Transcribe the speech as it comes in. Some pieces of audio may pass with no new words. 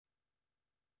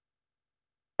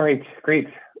All right, great.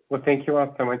 Well, thank you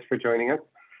all so much for joining us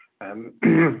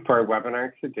for our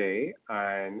webinar today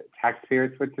on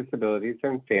taxpayers with disabilities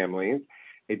and families.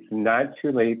 It's not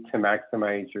too late to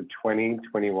maximize your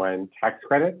 2021 tax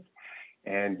credits.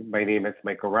 And my name is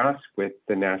Michael Ross with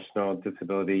the National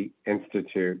Disability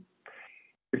Institute.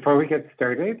 Before we get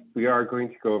started, we are going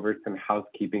to go over some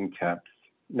housekeeping tips.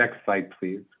 Next slide,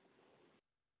 please.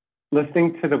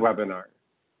 Listening to the webinar.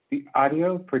 The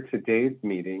audio for today's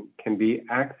meeting can be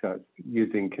accessed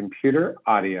using computer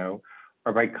audio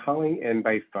or by calling in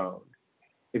by phone.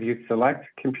 If you select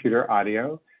computer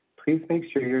audio, please make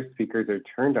sure your speakers are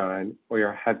turned on or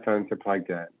your headphones are plugged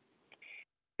in.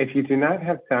 If you do not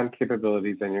have sound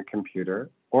capabilities on your computer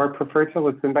or prefer to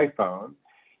listen by phone,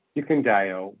 you can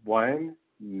dial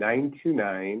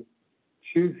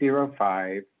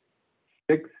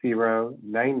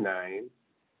 1-929-205-6099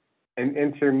 and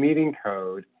enter meeting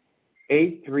code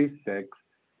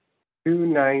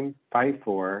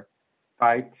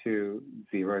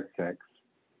 836-2954-5206.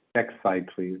 Next slide,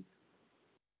 please.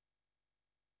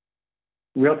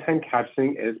 Real-time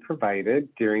captioning is provided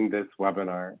during this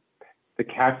webinar. The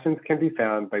captions can be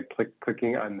found by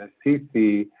clicking on the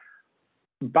CC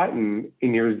button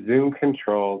in your Zoom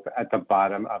controls at the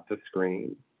bottom of the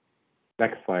screen.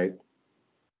 Next slide.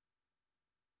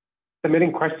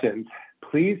 Submitting questions.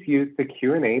 Please use the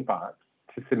Q&A box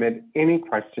to submit any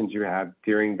questions you have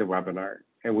during the webinar,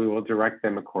 and we will direct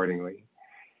them accordingly.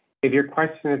 If your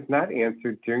question is not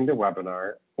answered during the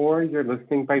webinar, or you're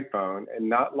listening by phone and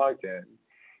not logged in,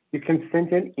 you can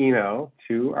send an email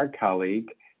to our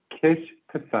colleague, Kish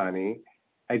Pisani,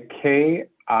 at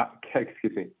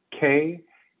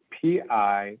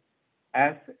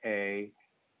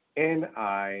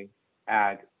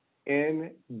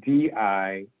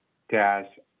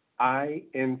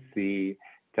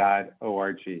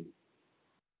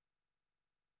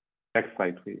Next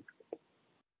slide, please.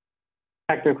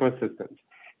 Technical assistance.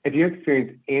 If you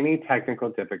experience any technical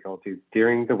difficulties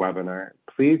during the webinar,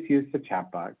 please use the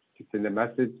chat box to send a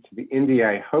message to the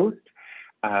NDI host.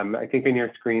 I think on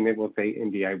your screen it will say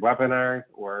NDI webinars,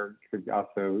 or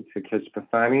also to Kish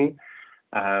Pisani.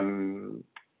 And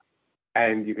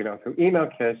you can also email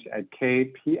Kish at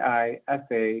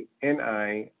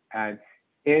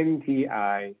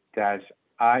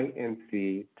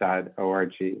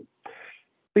kpisani@ndi-inc.org.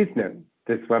 Please note,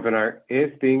 this webinar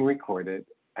is being recorded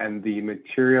and the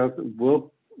materials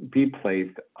will be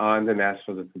placed on the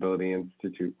National Disability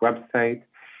Institute website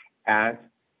at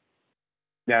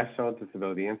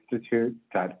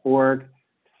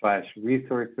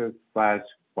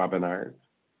nationaldisabilityinstitute.org/resources/webinars.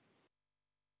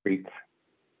 Great.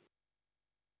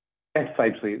 Next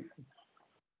slide, please.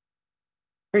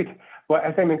 Great. Well,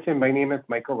 as I mentioned, my name is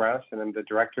Michael Roush, and I'm the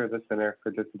Director of the Center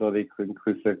for Disability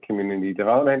Inclusive Community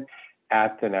Development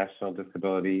at the National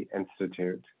Disability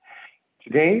Institute.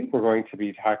 Today, we're going to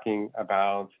be talking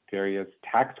about various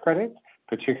tax credits,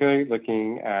 particularly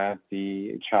looking at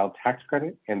the child tax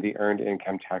credit and the earned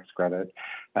income tax credit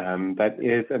that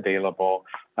is available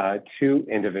to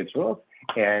individuals,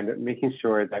 and making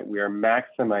sure that we are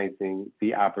maximizing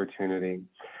the opportunity.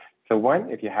 So one,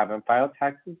 if you haven't filed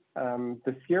taxes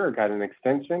this year or got an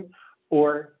extension,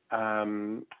 or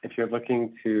if you're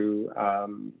looking to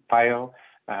file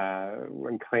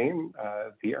and claim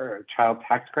the child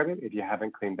tax credit, if you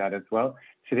haven't claimed that as well,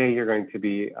 today you're going to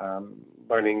be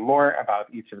learning more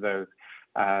about each of those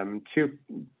two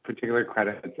particular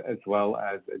credits, as well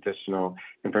as additional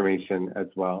information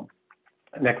as well.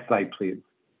 Next slide, please.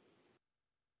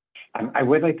 I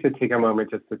would like to take a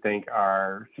moment just to thank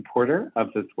our supporter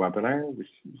of this webinar, which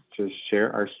is to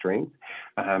share our strength,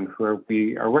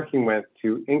 we are working with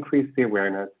to increase the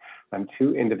awareness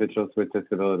to individuals with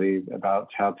disabilities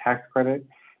about child tax credit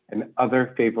and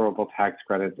other favorable tax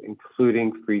credits,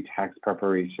 including free tax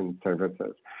preparation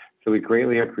services. So we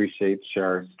greatly appreciate Share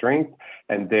Our Strength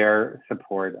and their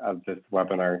support of this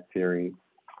webinar series.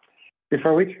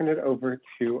 Before we turn it over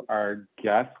to our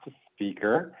guest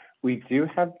speaker, we do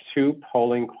have two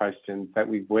polling questions that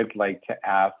we would like to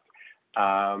ask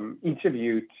each of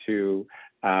you to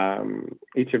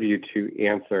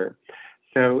answer.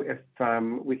 So if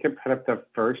we could put up the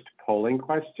first polling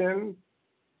question.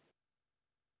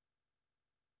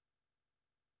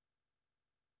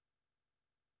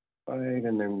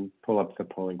 And then pull up the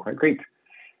polling question. Great.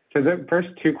 So the first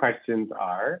two questions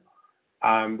are,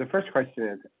 the first question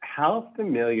is, how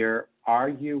familiar are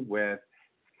you with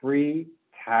free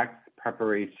tax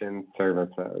preparation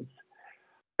services?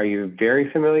 Are you very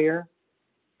familiar?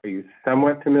 Are you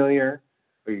somewhat familiar?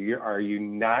 Or are you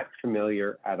not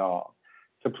familiar at all?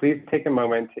 So please take a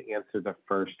moment to answer the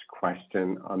first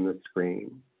question on the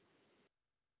screen.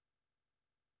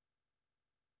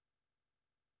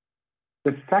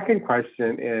 The second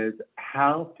question is,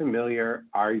 how familiar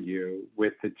are you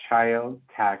with the child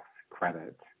tax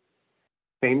credit?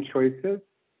 Same choices,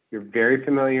 you're very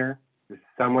familiar, you're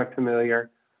somewhat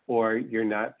familiar, or you're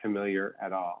not familiar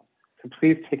at all. So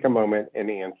please take a moment and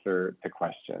answer the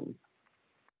question.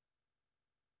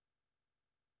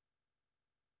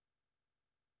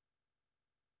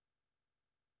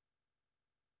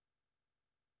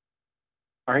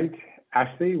 All right,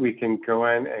 Ashley, we can go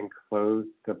on and close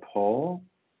the poll.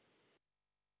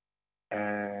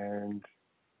 And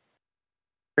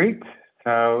great,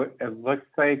 so it looks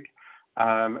like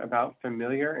about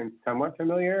familiar and somewhat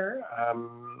familiar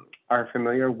are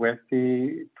familiar with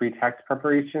the pre-tax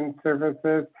preparation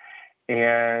services,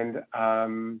 and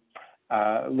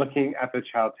looking at the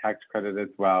child tax credit as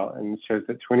well, and it shows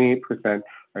that 28%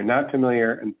 are not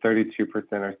familiar and 32%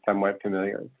 are somewhat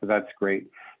familiar. So that's great.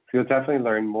 So you'll definitely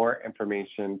learn more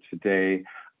information today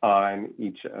on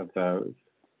each of those.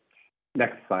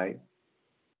 Next slide.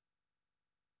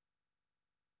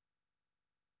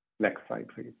 Next slide,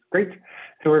 please. Great.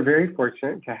 So we're very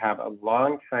fortunate to have a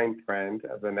longtime friend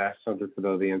of the National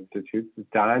Disability Institute,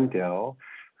 Don Dill,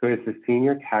 who is the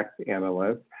Senior Tax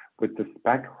Analyst with the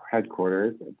SPEC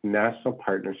headquarters of National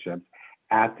Partnerships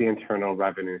at the Internal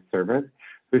Revenue Service,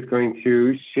 who's going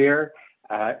to share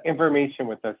information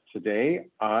with us today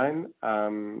on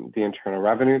the Internal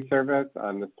Revenue Service,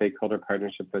 on the Stakeholder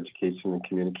Partnerships Education and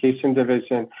Communication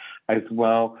Division, as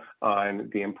well on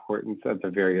the importance of the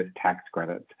various tax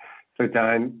credits. So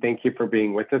Don, thank you for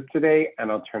being with us today, and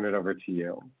I'll turn it over to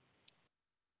you.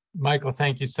 Michael,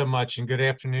 thank you so much, and good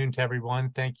afternoon to everyone.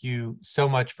 Thank you so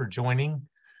much for joining.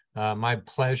 My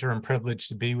pleasure and privilege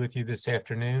to be with you this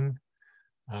afternoon.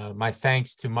 My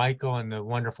thanks to Michael and the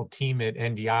wonderful team at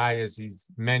NDI. As he's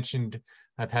mentioned,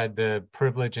 I've had the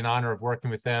privilege and honor of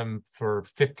working with them for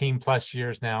 15 plus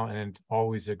years now, and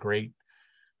always a great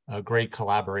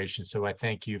collaboration. So I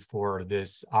thank you for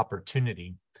this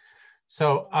opportunity.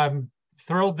 So I'm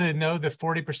thrilled to know that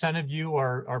 40% of you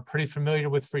are pretty familiar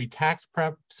with free tax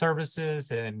prep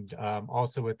services and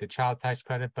also with the child tax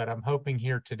credit, but I'm hoping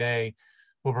here today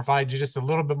we'll provide you just a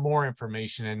little bit more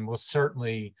information, and we'll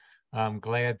certainly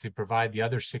glad to provide the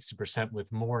other 60%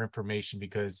 with more information,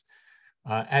 because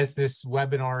as this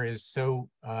webinar is so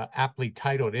aptly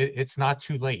titled, it's not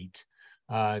too late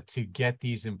to get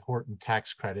these important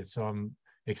tax credits. So I'm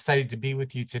excited to be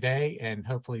with you today, and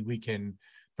hopefully we can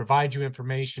provide you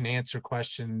information, answer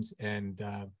questions, and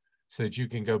so that you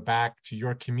can go back to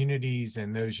your communities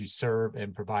and those you serve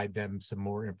and provide them some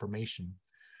more information.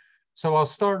 So I'll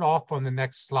start off on the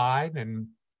next slide, and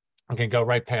I can go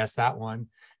right past that one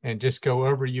and just go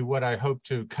over you what I hope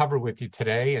to cover with you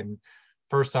today. And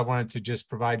first, I wanted to just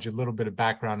provide you a little bit of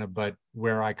background about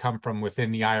where I come from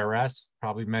within the IRS.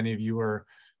 Probably many of you are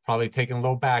probably taken a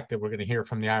little back that we're going to hear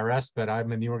from the IRS, but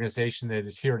I'm in the organization that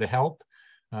is here to help,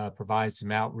 provide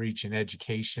some outreach and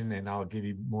education, and I'll give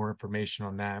you more information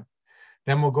on that.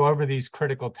 Then we'll go over these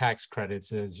critical tax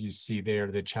credits, as you see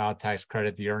there, the child tax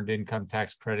credit, the earned income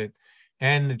tax credit,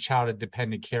 and the child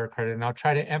dependent care credit. And I'll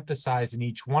try to emphasize in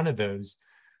each one of those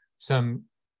some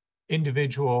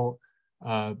individual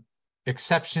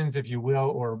exceptions, if you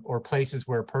will, or places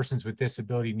where persons with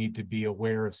disability need to be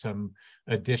aware of some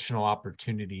additional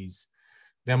opportunities.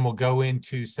 Then we'll go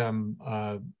into some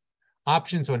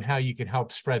options on how you can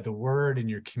help spread the word in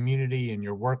your community, in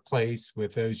your workplace,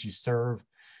 with those you serve.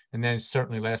 And then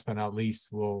certainly last but not least,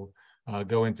 we'll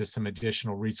go into some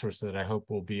additional resources that I hope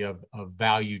will be of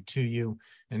value to you.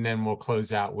 And then we'll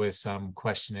close out with some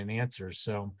question and answers.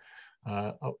 So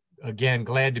again,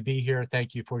 glad to be here.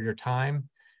 Thank you for your time.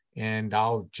 And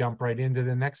I'll jump right into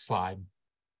the next slide.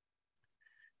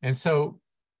 And so,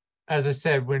 as I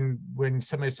said, when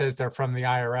somebody says they're from the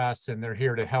IRS and they're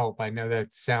here to help, I know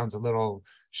that sounds a little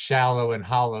shallow and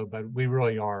hollow, but we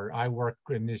really are. I work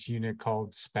in this unit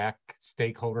called SPEC,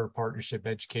 Stakeholder Partnership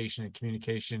Education and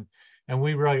Communication, and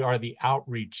we really are the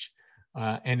outreach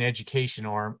and education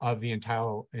arm of the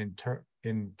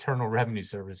Internal Revenue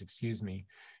Service, excuse me.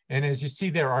 And as you see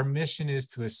there, our mission is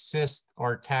to assist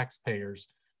our taxpayers,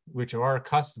 which are our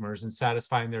customers, in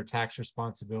satisfying their tax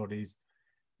responsibilities.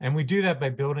 And we do that by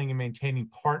building and maintaining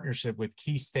partnership with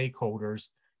key stakeholders,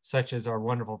 such as our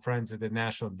wonderful friends at the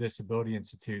National Disability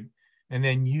Institute, and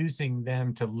then using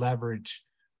them to leverage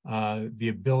the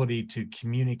ability to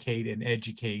communicate and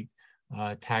educate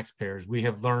taxpayers. We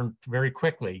have learned very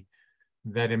quickly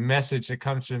that a message that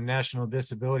comes from the National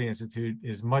Disability Institute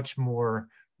is much more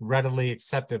readily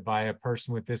accepted by a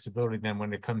person with disability than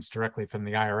when it comes directly from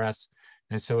the IRS.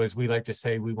 And so, as we like to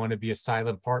say, we want to be a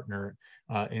silent partner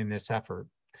in this effort.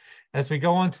 As we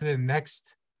go on to the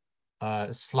next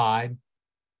slide,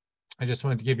 I just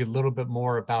wanted to give you a little bit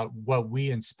more about what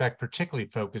we inspect particularly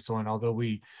focus on. Although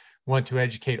we want to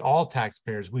educate all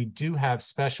taxpayers, we do have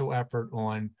special effort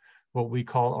on what we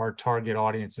call our target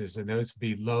audiences, and those would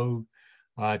be low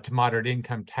to moderate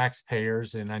income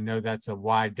taxpayers. And I know that's a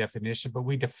wide definition, but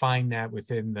we define that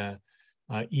within the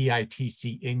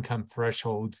EITC income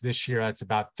thresholds. This year, that's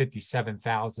about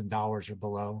 $57,000 or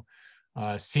below.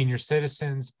 Senior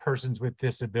citizens, persons with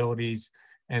disabilities,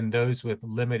 and those with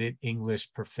limited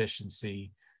English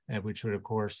proficiency, which would, of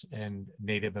course, and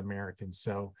Native Americans.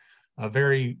 So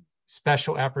very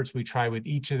special efforts we try with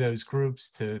each of those groups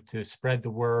to spread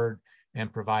the word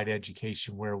and provide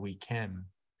education where we can.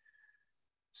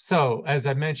 So as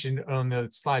I mentioned on the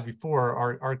slide before,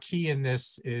 our key in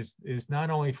this is not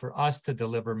only for us to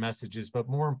deliver messages, but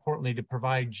more importantly, to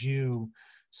provide you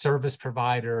service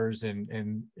providers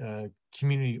and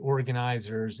community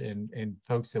organizers and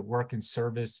folks that work in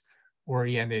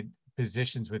service-oriented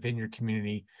positions within your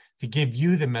community to give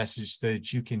you the message so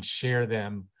that you can share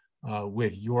them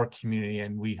with your community.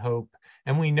 And we hope,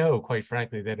 and we know, quite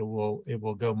frankly, that it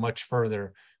will go much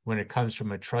further when it comes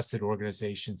from a trusted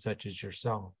organization such as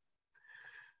yourself.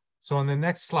 So on the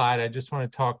next slide, I just want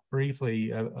to talk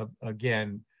briefly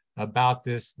again about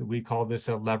this. We call this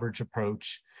a leverage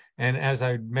approach. And as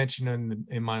I mentioned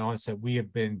in my onset, we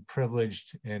have been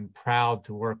privileged and proud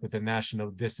to work with the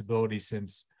National Disabilities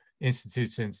Institute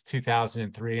since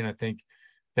 2003. And I think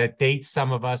that dates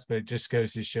some of us, but it just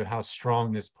goes to show how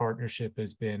strong this partnership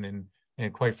has been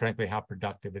and quite frankly, how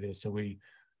productive it is. So we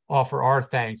offer our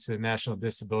thanks to the National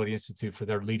Disability Institute for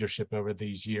their leadership over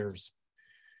these years.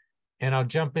 And I'll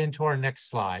jump into our next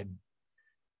slide.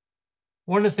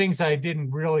 One of the things I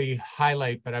didn't really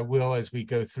highlight, but I will as we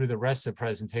go through the rest of the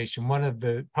presentation, one of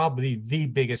the probably the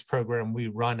biggest program we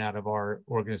run out of our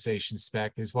organization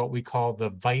spec is what we call the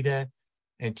VITA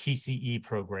and TCE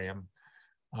program.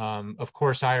 Of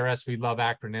course, IRS, we love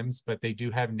acronyms, but they do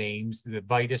have names. The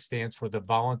VITA stands for the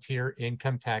Volunteer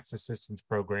Income Tax Assistance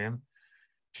Program.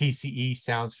 TCE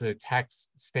stands for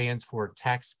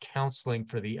Tax Counseling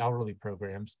for the Elderly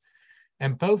programs.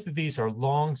 And both of these are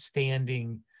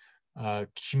long-standing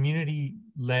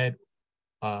community-led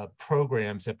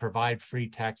programs that provide free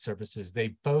tax services.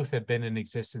 They both have been in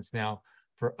existence now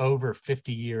for over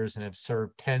 50 years and have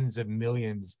served tens of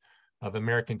millions of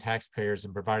American taxpayers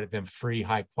and provided them free,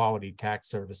 high-quality tax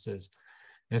services.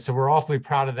 And so we're awfully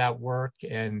proud of that work.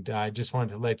 And I just wanted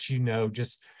to let you know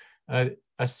just a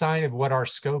sign of what our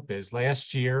scope is.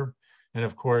 Last year, and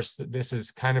of course, this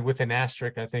is kind of with an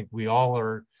asterisk. I think we all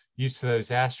are used to those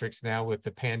asterisks now with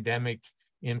the pandemic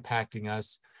impacting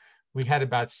us. We had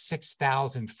about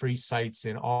 6,000 free sites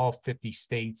in all 50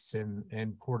 states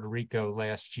and Puerto Rico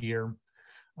last year.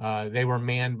 They were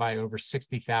manned by over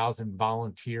 60,000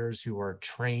 volunteers who are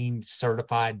trained,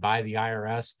 certified by the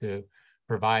IRS to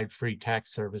provide free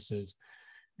tax services.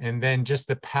 And then just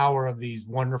the power of these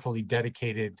wonderfully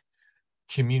dedicated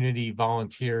community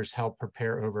volunteers helped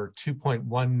prepare over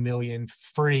 2.1 million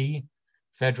free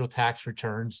federal tax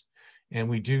returns. And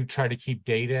we do try to keep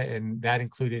data, and that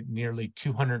included nearly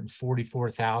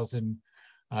 244,000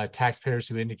 taxpayers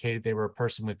who indicated they were a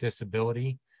person with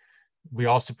disability. We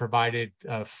also provided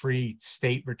free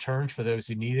state returns for those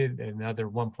who needed, another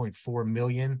 1.4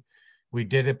 million. We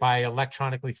did it by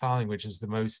electronically filing, which is the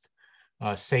most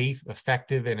safe,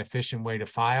 effective, and efficient way to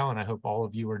file, and I hope all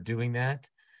of you are doing that.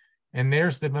 And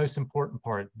there's the most important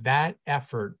part. That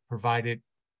effort provided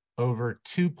over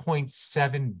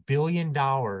 $2.7 billion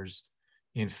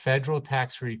in federal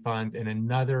tax refunds and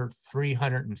another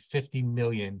 $350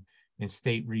 million in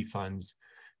state refunds.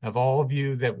 Of all of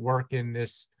you that work in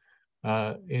this,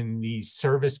 in these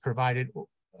service provided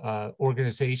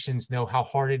organizations know how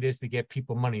hard it is to get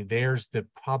people money. There's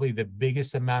probably the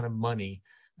biggest amount of money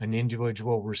an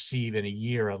individual will receive in a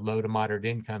year, a low to moderate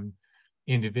income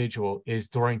individual, is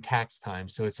during tax time.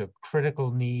 So it's a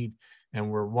critical need, and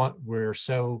we're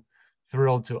so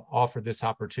thrilled to offer this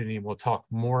opportunity, and we'll talk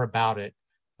more about it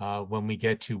when we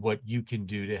get to what you can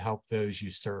do to help those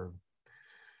you serve.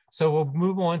 So we'll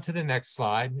move on to the next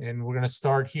slide, and we're going to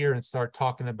start here and start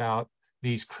talking about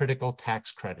these critical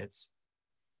tax credits.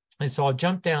 And so I'll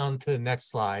jump down to the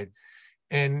next slide.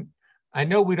 And I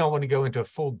know we don't want to go into a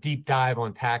full deep dive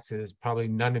on taxes. Probably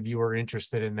none of you are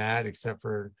interested in that, except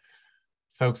for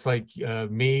folks like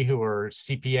me who are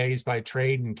CPAs by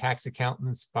trade and tax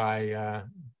accountants by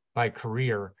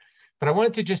career. But I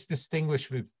wanted to just distinguish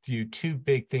with you two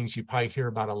big things you probably hear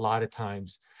about a lot of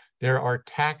times. There are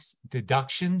tax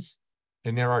deductions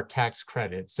and there are tax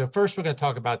credits. So first we're going to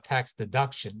talk about tax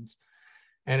deductions.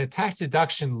 And a tax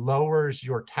deduction lowers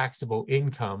your taxable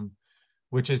income,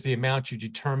 which is the amount you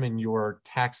determine your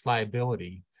tax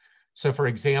liability. So for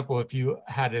example, if you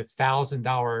had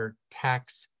 $1,000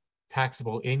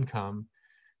 taxable income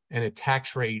and a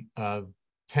tax rate of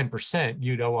 10%,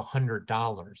 you'd owe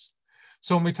 $100.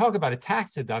 So when we talk about a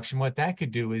tax deduction, what that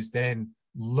could do is then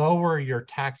lower your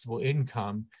taxable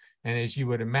income. And as you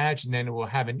would imagine, then it will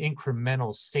have an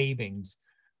incremental savings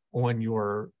on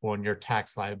your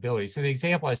tax liability. So the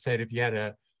example I said, if you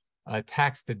had a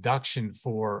tax deduction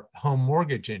for home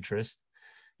mortgage interest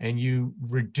and you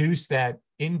reduce that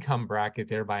income bracket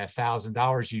there by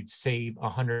 $1,000, you'd save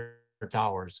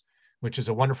 $100, which is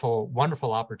a wonderful,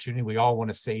 wonderful opportunity. We all want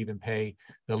to save and pay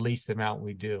the least amount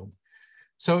we do.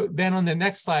 So then on the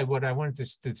next slide, what I wanted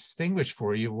to distinguish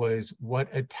for you was what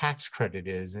a tax credit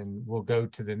is. And we'll go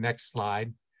to the next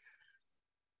slide.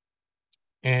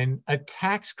 And a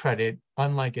tax credit,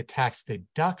 unlike a tax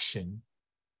deduction,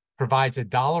 provides a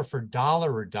dollar for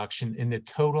dollar reduction in the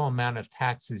total amount of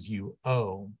taxes you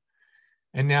owe.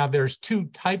 And now there's two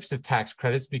types of tax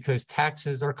credits because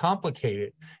taxes are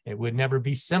complicated. It would never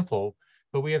be simple,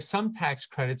 but we have some tax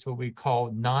credits, what we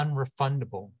call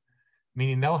non-refundable,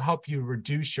 meaning they'll help you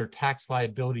reduce your tax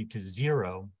liability to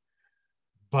zero,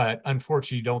 but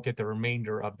unfortunately you don't get the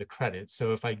remainder of the credit.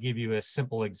 So if I give you a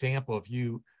simple example, if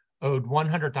you owed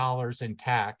 $100 in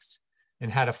tax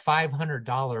and had a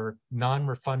 $500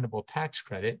 non-refundable tax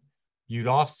credit, you'd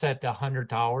offset the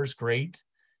 $100, great.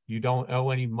 You don't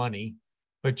owe any money,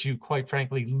 but you quite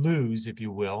frankly lose, if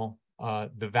you will,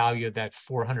 the value of that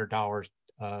 $400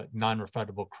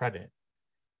 non-refundable credit.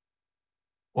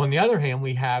 On the other hand,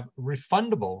 we have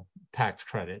refundable tax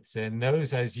credits, and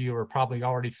those, as you are probably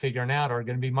already figuring out, are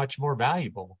going to be much more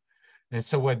valuable. And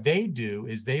so what they do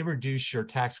is they reduce your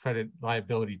tax credit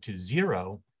liability to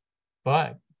zero,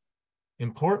 but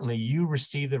importantly, you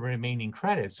receive the remaining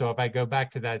credit. So if I go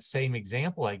back to that same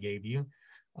example I gave you,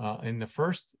 in the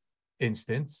first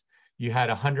instance, you had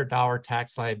a $100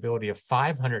 tax liability, a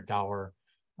 $500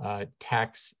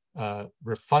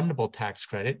 refundable tax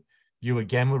credit. You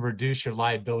again would reduce your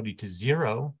liability to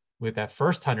zero with that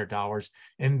first $100,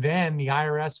 and then the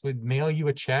IRS would mail you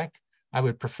a check. I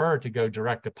would prefer to go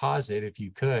direct deposit if you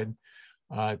could,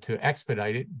 to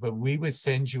expedite it, but we would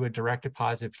send you a direct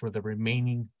deposit for the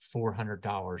remaining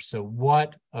 $400. So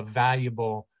what a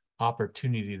valuable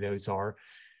opportunity those are.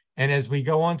 And as we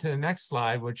go on to the next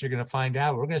slide, what you're going to find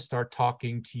out, we're going to start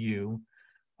talking to you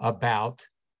about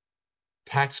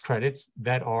tax credits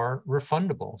that are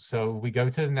refundable. So we go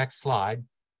to the next slide.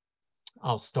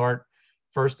 I'll start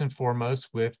first and foremost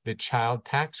with the child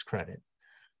tax credit.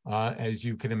 As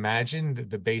you can imagine,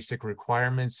 the basic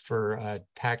requirements for a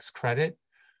tax credit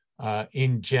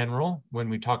in general, when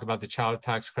we talk about the child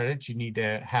tax credit, you need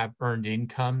to have earned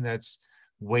income that's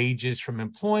wages from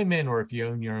employment, or if you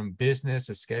own your own business,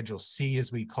 a Schedule C,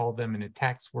 as we call them in the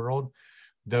tax world.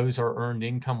 Those are earned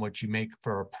income, what you make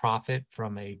for a profit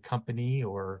from a company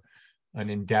or an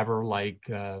endeavor like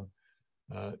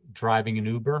driving an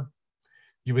Uber.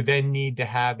 You would then need to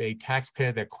have a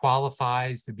taxpayer that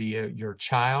qualifies to be your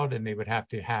child, and they would have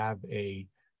to have a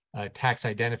tax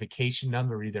identification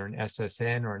number, either an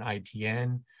SSN or an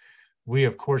ITN. We,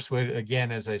 of course, would,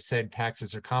 again, as I said,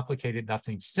 taxes are complicated,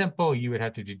 nothing simple. You would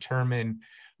have to determine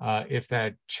if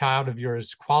that child of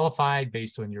yours qualified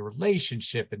based on your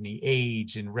relationship and the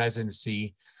age and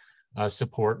residency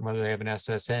support, and whether they have an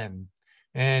SSN.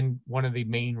 And one of the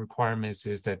main requirements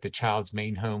is that the child's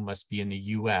main home must be in the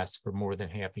US for more than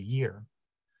half a year.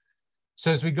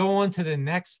 So as we go on to the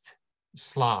next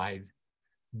slide,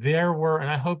 there were, and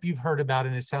I hope you've heard about it,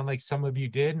 and it sounds like some of you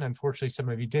did, and unfortunately some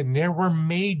of you didn't, there were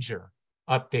major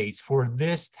updates for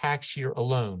this tax year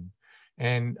alone.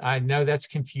 And I know that's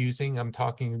confusing. I'm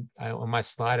talking, on my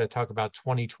slide, I talk about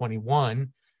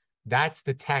 2021. That's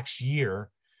the tax year.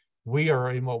 We are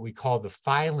in what we call the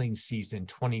filing season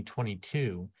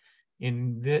 2022.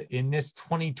 In this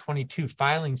 2022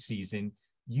 filing season,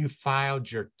 you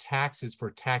filed your taxes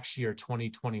for tax year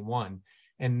 2021.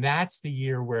 And that's the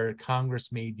year where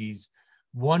Congress made these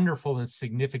wonderful and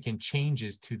significant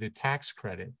changes to the tax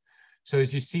credit. So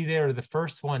as you see there, the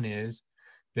first one is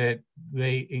that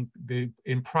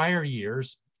in prior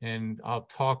years, and I'll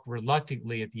talk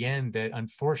reluctantly at the end, that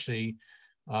unfortunately,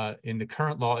 in the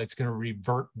current law, it's going to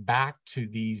revert back to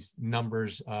these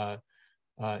numbers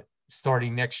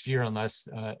starting next year, unless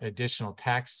additional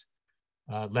tax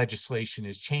legislation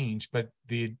is changed. But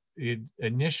the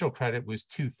initial credit was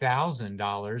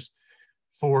 $2,000.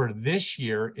 For this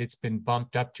year, it's been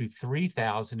bumped up to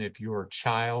 $3,000 if your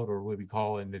child, or what we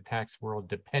call in the tax world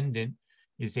dependent,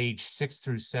 is age 6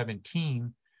 through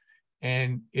 17.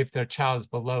 And if their child is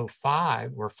below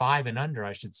 5, or 5 and under,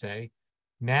 I should say,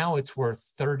 now it's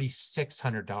worth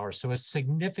 $3,600. So a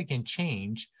significant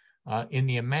change in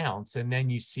the amounts. And then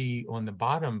you see on the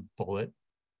bottom bullet,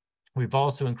 we've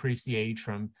also increased the age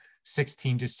from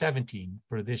 16 to 17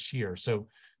 for this year. So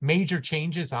major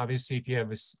changes. Obviously, if you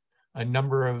have a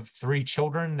number of 3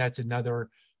 children, that's another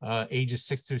ages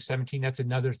 6 through 17, that's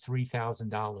another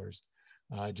 $3,000,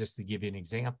 just to give you an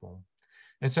example.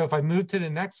 And so if I move to the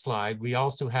next slide, we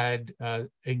also had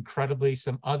incredibly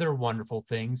some other wonderful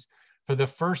things. For the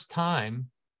first time,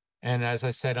 and as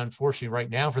I said, unfortunately right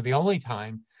now, for the only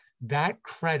time, that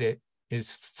credit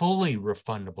is fully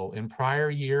refundable. In prior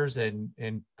years and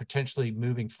potentially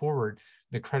moving forward,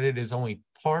 the credit is only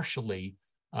partially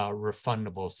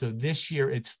refundable. So this year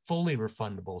it's fully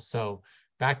refundable. So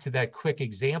back to that quick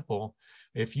example,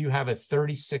 if you have a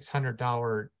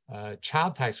 $3,600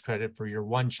 child tax credit for your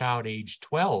one child age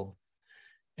 12,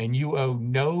 and you owe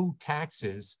no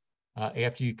taxes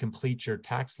after you complete your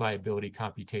tax liability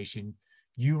computation,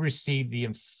 you receive the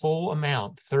full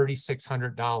amount,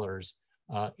 $3,600,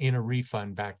 in a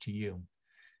refund back to you.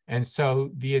 And so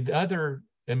the other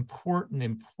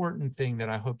important thing that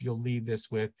I hope you'll leave this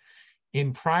with,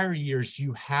 in prior years,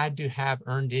 you had to have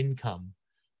earned income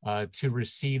to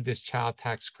receive this child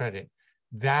tax credit.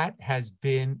 That has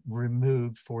been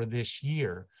removed for this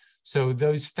year. So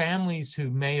those families who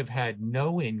may have had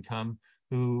no income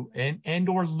and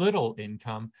or little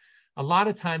income, a lot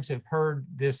of times have heard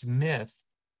this myth,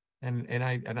 and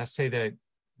I say that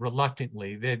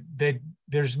reluctantly, that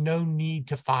there's no need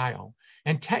to file.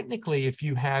 And technically, if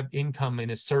you have income in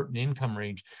a certain income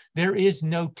range, there is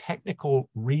no technical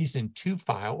reason to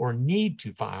file or need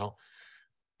to file.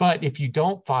 But if you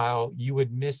don't file, you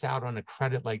would miss out on a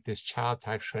credit like this child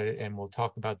tax credit, and we'll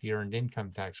talk about the earned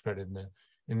income tax credit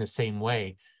in the same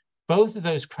way. Both of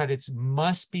those credits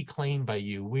must be claimed by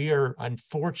you. We are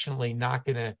unfortunately not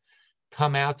going to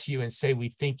come out to you and say, we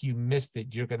think you missed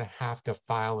it. You're going to have to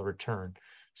file a return.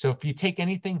 So if you take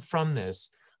anything from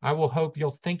this, I will hope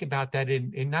you'll think about that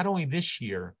in not only this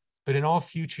year, but in all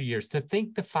future years, to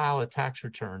think to file a tax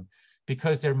return,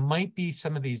 because there might be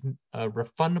some of these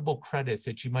refundable credits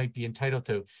that you might be entitled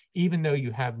to, even though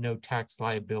you have no tax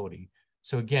liability.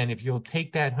 So again, if you'll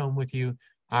take that home with you,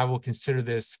 I will consider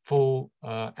this full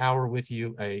hour with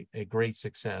you a great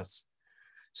success.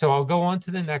 So I'll go on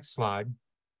to the next slide.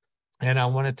 And I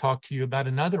want to talk to you about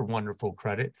another wonderful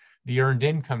credit, the earned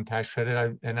income tax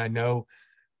credit. And I know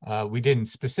we didn't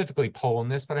specifically poll on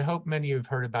this, but I hope many of you have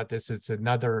heard about this. It's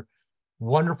another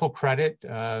wonderful credit.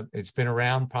 It's been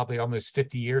around probably almost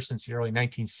 50 years, since the early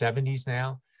 1970s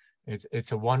now.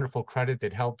 It's a wonderful credit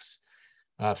that helps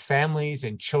families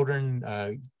and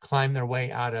children climb their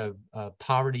way out of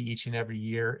poverty each and every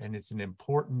year. And it's an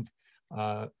important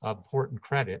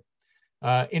credit.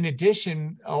 In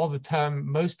addition, all the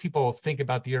time, most people think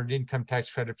about the earned income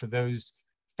tax credit for those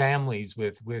families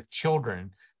with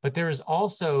children, but there is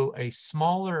also a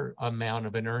smaller amount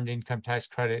of an earned income tax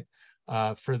credit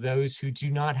for those who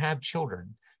do not have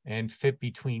children and fit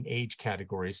between age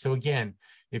categories. So again,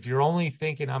 if you're only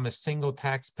thinking I'm a single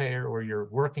taxpayer, or you're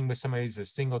working with somebody who's a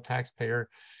single taxpayer,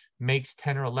 makes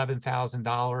 $10,000 or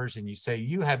 $11,000, and you say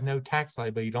you have no tax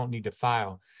liability, you don't need to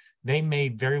file, they may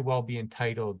very well be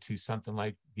entitled to something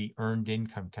like the earned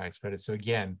income tax credit. So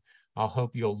again, I'll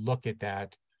hope you'll look at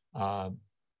that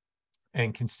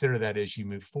and consider that as you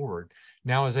move forward.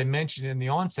 Now, as I mentioned in the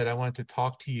onset, I wanted to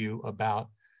talk to you about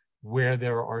where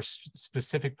there are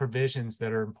specific provisions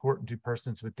that are important to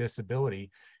persons with disability.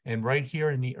 And right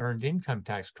here in the earned income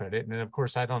tax credit, and of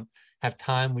course, I don't have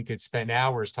time, we could spend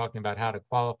hours talking about how to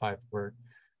qualify for it.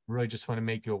 Really just want to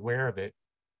make you aware of it.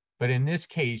 But in this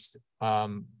case,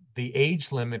 the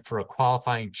age limit for a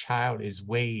qualifying child is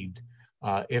waived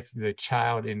if the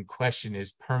child in question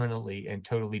is permanently and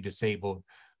totally disabled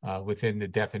within the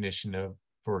definition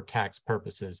for tax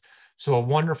purposes. So a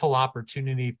wonderful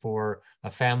opportunity for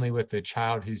a family with a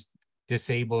child who's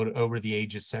disabled over the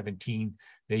age of 17,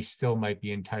 they still might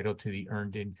be entitled to the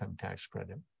earned income tax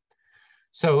credit.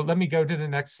 So let me go to the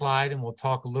next slide, and we'll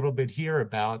talk a little bit here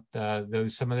about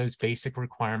some of those basic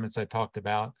requirements I talked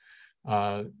about.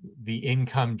 The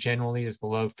income generally is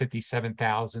below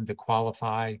 $57,000 to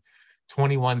qualify.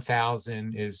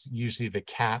 $21,000 is usually the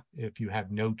cap if you have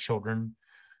no children.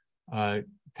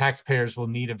 Taxpayers will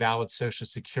need a valid Social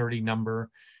Security number.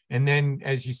 And then,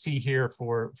 as you see here,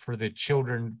 for the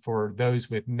children, for those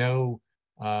with no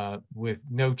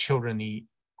children, the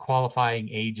qualifying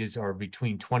ages are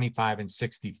between 25 and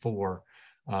 64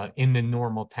 in the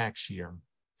normal tax year.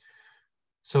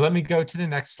 So let me go to the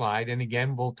next slide. And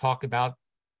again, we'll talk about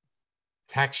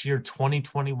tax year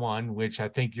 2021, which I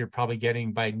think you're probably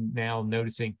getting by now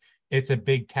noticing it's a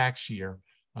big tax year.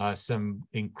 Some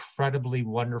incredibly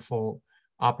wonderful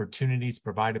opportunities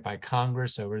provided by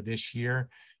Congress over this year.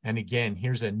 And again,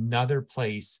 here's another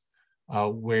place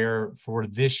where for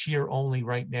this year only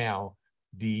right now,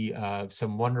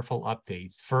 some wonderful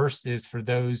updates. First is for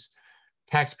those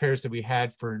taxpayers that we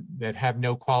had that have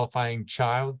no qualifying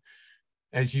child.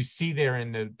 As you see there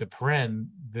in the paren,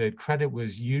 the credit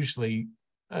was usually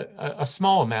a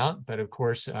small amount, but of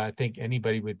course, I think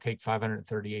anybody would take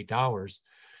 $538.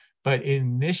 But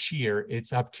in this year,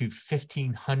 it's up to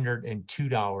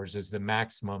 $1,502 as the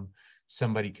maximum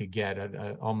somebody could get,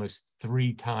 almost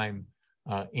 3-time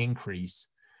increase.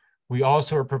 We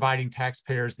also are providing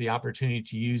taxpayers the opportunity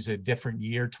to use a different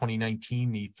year,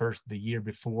 2019, the year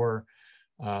before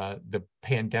the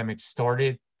pandemic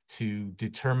started, to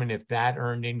determine if that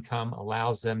earned income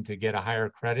allows them to get a higher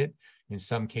credit. In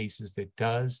some cases, it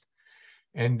does.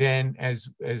 And then, as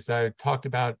I talked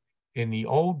about in the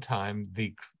old time,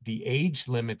 the age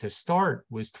limit to start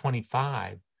was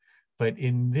 25, but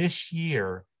in this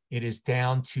year, it is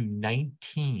down to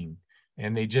 19.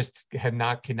 And they just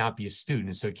cannot be a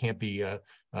student, so it can't be a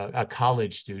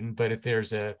college student. But if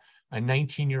there's a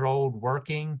 19-year-old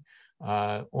working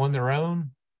on their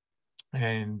own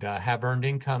and have earned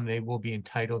income, they will be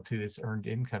entitled to this earned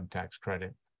income tax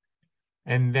credit.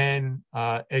 And then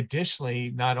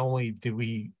additionally, not only do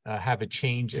we have a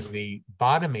change in the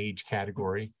bottom age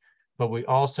category, but we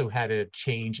also had a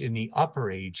change in the upper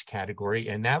age category,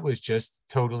 and that was just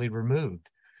totally removed.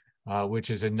 Which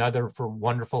is another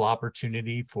wonderful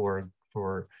opportunity for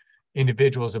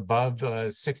individuals above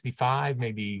 65,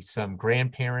 maybe some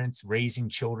grandparents raising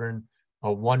children,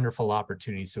 a wonderful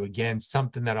opportunity. So again,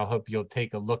 something that I hope you'll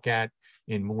take a look at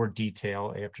in more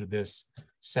detail after this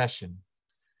session.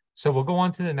 So we'll go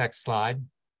on to the next slide.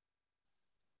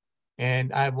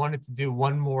 And I wanted to do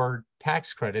one more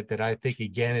tax credit that I think,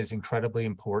 again, is incredibly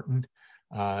important.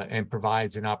 And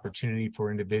provides an opportunity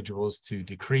for individuals to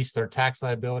decrease their tax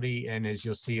liability. And as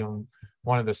you'll see on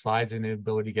one of the slides, an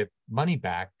ability to get money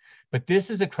back. But this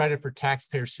is a credit for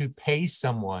taxpayers who pay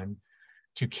someone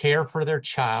to care for their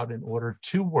child in order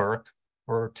to work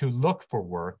or to look for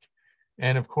work.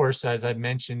 And of course, as I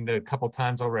mentioned a couple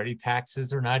times already,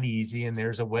 taxes are not easy, and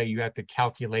there's a way you have to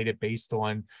calculate it based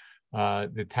on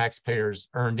the taxpayer's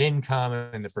earned income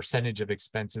and the percentage of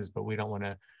expenses, but we don't want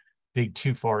to dig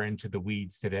too far into the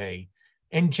weeds today.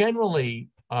 And generally,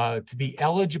 to be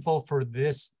eligible for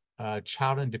this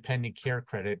child and dependent care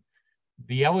credit,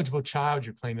 the eligible child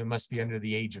you're claiming must be under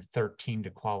the age of 13 to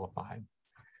qualify.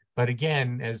 But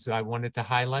again, as I wanted to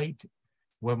highlight,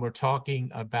 when we're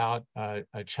talking about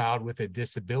a child with a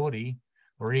disability,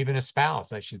 or even a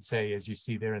spouse, I should say, as you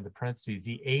see there in the parentheses,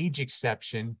 the age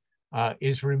exception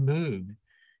is removed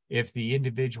if the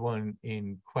individual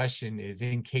in question is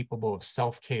incapable of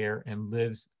self-care and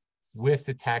lives with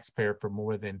the taxpayer for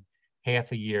more than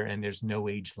half a year, and there's no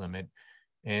age limit.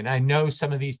 And I know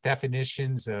some of these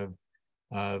definitions of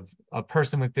a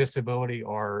person with disability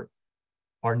are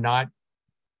not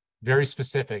very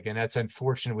specific, and that's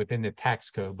unfortunate within the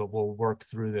tax code, but we'll work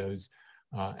through those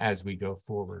as we go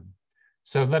forward.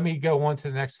 So let me go on to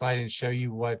the next slide and show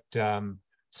you what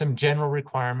some general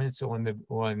requirements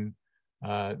on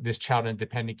this child and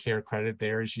dependent care credit.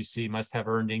 There, as you see, must have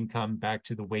earned income back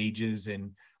to the wages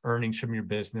and earnings from your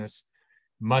business,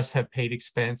 must have paid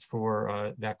expense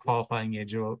for that qualifying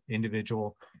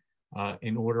individual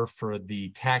in order for the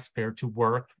taxpayer to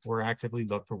work or actively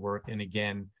look for work. And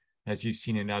again, as you've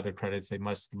seen in other credits, they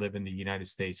must live in the United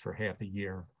States for half a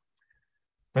year.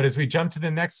 But as we jump to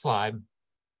the next slide,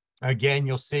 again,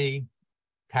 you'll see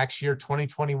tax year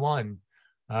 2021,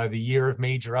 the year of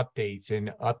major updates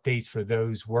and updates for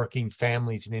those working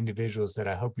families and individuals that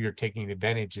I hope you're taking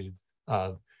advantage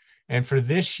of. And for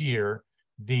this year,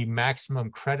 the maximum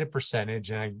credit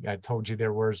percentage, and I told you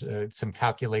there was some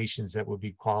calculations that would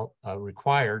be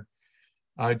required,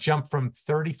 jumped from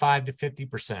 35 to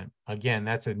 50%. Again,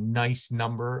 that's a nice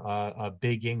number, a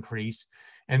big increase.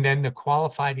 And then the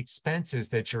qualified expenses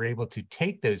that you're able to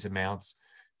take those amounts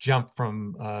jump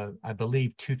from, I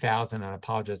believe, 2,000, I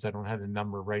apologize, I don't have the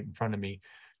number right in front of me,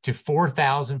 to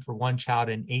 4,000 for one child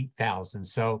and 8,000.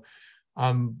 So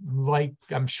like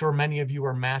I'm sure many of you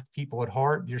are math people at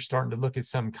heart, you're starting to look at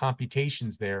some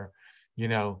computations there. You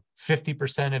know,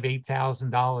 50% of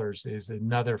 $8,000 is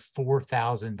another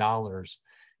 $4,000.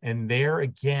 And there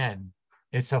again,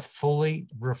 it's a fully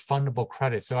refundable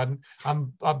credit. So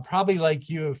I'm probably like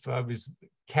you. If I was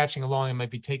catching along, I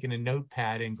might be taking a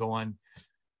notepad and going,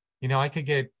 you know, I could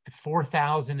get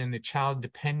 4,000 in the child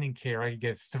dependent care. I could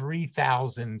get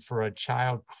 3,000 for a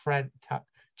child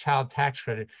tax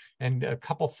credit, and a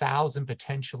couple thousand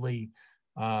potentially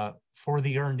for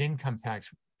the earned income tax.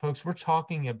 Folks, we're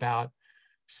talking about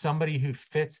somebody who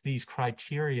fits these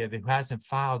criteria that hasn't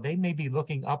filed, they may be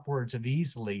looking upwards of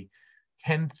easily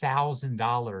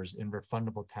 $10,000 in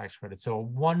refundable tax credit. So a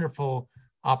wonderful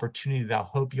opportunity that I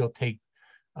hope you'll take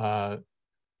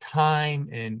time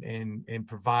and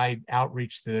provide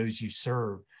outreach to those you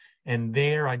serve. And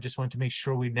there, I just want to make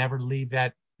sure we never leave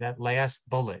that last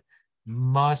bullet.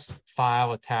 Must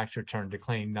file a tax return to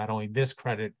claim not only this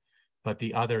credit, but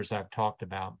the others I've talked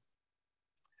about.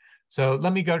 So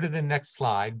let me go to the next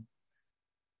slide.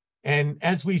 And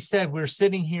as we said, we're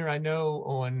sitting here, I know,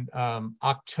 on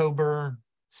October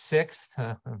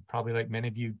 6th, probably like many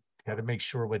of you, got to make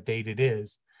sure what date it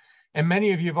is. And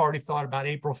many of you have already thought about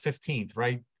April 15th,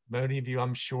 right? Many of you,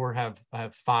 I'm sure, have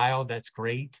filed. That's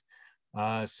great.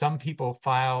 Some people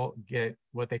get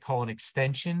what they call an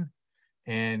extension,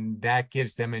 and that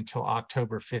gives them until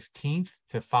October 15th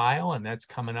to file, and that's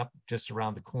coming up just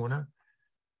around the corner.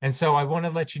 And so I want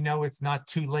to let you know it's not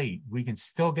too late. We can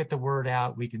still get the word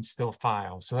out. We can still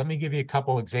file. So let me give you a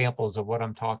couple examples of what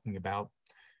I'm talking about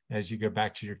as you go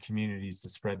back to your communities to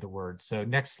spread the word. So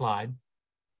next slide.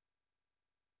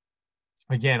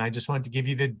 Again, I just wanted to give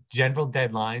you the general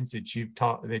deadlines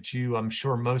that I'm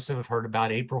sure most of have heard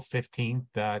about. April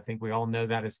 15th. I think we all know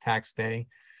that is tax day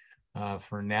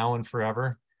for now and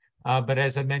forever. But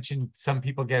as I mentioned, some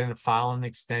people get in a file an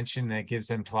extension that gives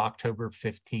them to October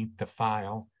 15th to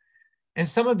file. And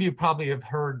some of you probably have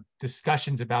heard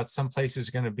discussions about some places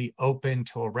are going to be open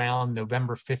till around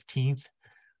November 15th.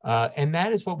 And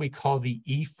that is what we call the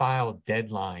e-file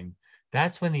deadline.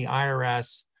 That's when the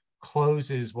IRS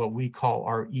closes what we call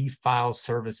our e-file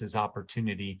services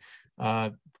opportunity.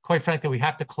 Quite frankly, we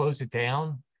have to close it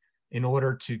down in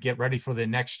order to get ready for the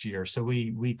next year. So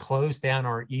we close down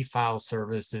our e-file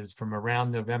services from around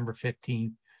November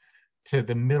 15th to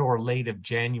the middle or late of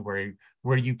January,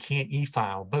 where you can't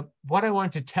e-file. But what I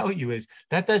wanted to tell you is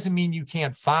that doesn't mean you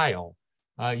can't file.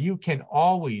 You can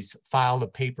always file a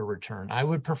paper return. I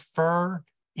would prefer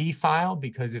e-file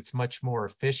because it's much more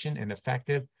efficient and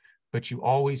effective, but you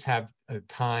always have a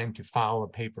time to file a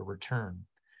paper return.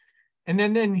 And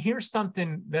then here's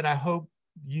something that I hope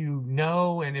you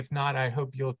know, and if not, I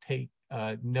hope you'll take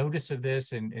notice of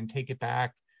this and take it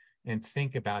back and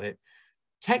think about it.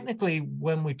 Technically,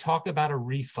 when we talk about a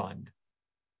refund,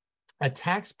 a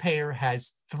taxpayer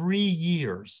has 3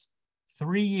 years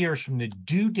from the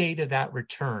due date of that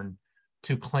return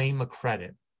to claim a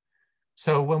credit.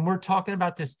 So when we're talking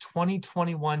about this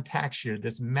 2021 tax year,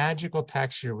 this magical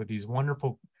tax year with these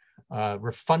wonderful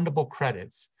refundable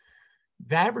credits,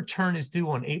 that return is due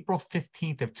on April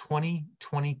 15th of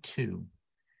 2022.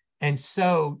 And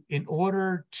so in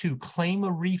order to claim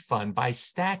a refund by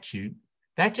statute,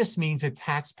 that just means a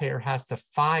taxpayer has to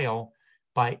file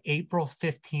by April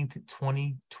 15th,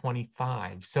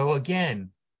 2025. So again,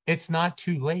 it's not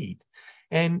too late.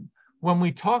 And when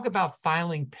we talk about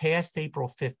filing past April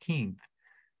 15th,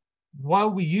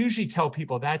 while we usually tell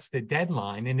people that's the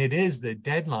deadline, and it is the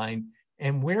deadline,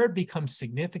 and where it becomes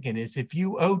significant is if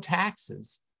you owe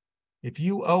taxes, if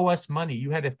you owe us money,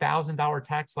 you had $1,000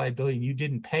 tax liability and you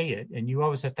didn't pay it, and you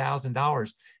owe us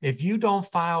 $1,000. If you don't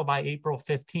file by April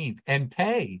 15th and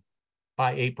pay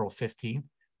by April 15th,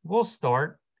 we'll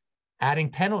start adding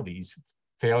penalties: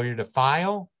 failure to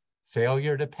file,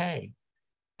 failure to pay.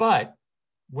 But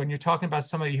when you're talking about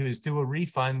somebody who is due a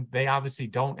refund, they obviously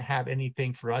don't have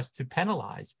anything for us to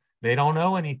penalize. They don't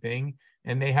owe anything,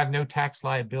 and they have no tax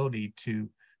liability to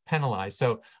penalize.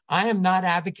 So I am not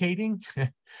advocating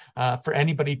for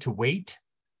anybody to wait.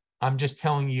 I'm just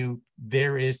telling you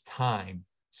there is time.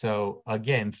 So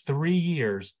again, 3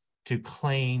 years to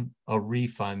claim a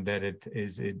refund that it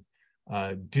is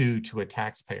due to a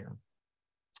taxpayer.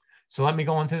 So let me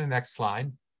go on to the next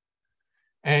slide.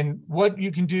 And what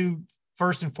you can do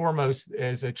first and foremost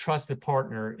as a trusted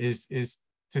partner is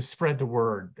to spread the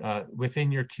word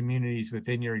within your communities,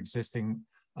 within your existing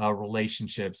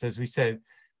relationships. As we said,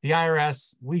 the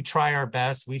IRS, we try our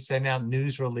best. We send out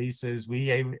news releases.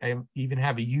 We even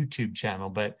have a YouTube channel,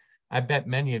 but I bet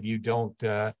many of you don't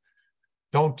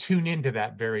tune into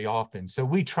that very often. So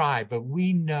we try, but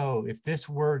we know if this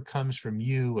word comes from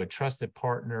you, a trusted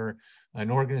partner, an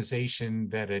organization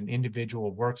that an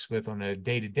individual works with on a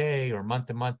day-to-day or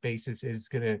month-to-month basis, it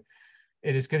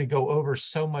is going to go over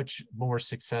so much more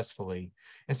successfully.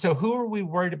 And so who are we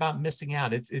worried about missing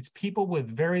out? It's people with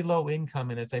very low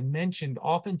income. And as I mentioned,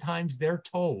 oftentimes they're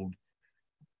told,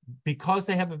 because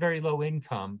they have a very low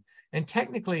income, and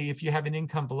technically, if you have an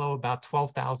income below about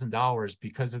 $12,000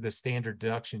 because of the standard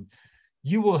deduction,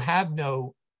 you will have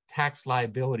no tax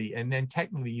liability. And then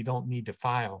technically, you don't need to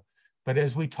file. But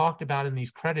as we talked about in these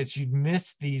credits, you'd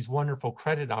miss these wonderful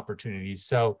credit opportunities.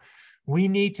 So We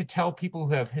need to tell people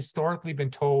who have historically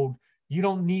been told you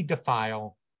don't need to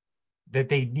file, that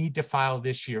they need to file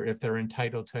this year if they're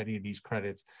entitled to any of these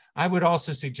credits. I would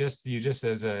also suggest to you, just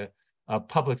as a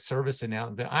public service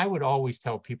announcement, I would always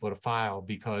tell people to file,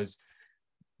 because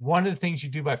one of the things you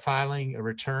do by filing a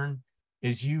return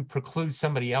is you preclude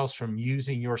somebody else from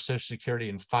using your Social Security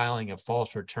and filing a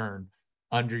false return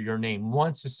under your name.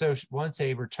 Once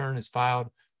a return is filed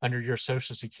under your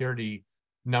Social Security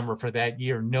number for that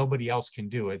year, nobody else can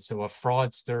do it. So a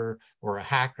fraudster or a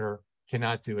hacker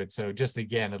cannot do it. So just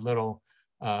again, a little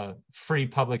free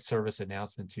public service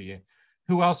announcement to you.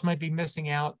 Who else might be missing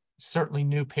out? Certainly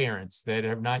new parents that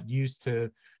are not used to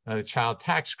a child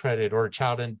tax credit or a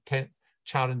child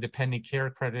independent care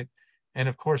credit. And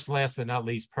of course, last but not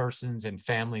least, persons and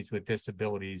families with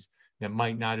disabilities that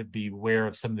might not be aware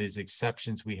of some of these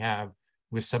exceptions we have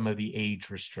with some of the age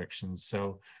restrictions.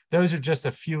 So those are just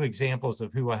a few examples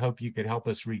of who I hope you could help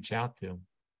us reach out to.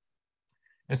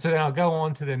 And so then I'll go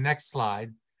on to the next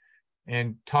slide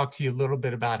and talk to you a little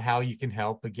bit about how you can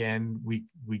help. Again, we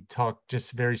talk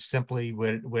just very simply,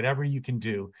 whatever you can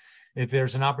do. If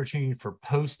there's an opportunity for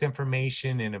post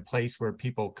information in a place where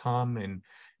people come and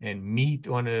meet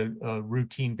on a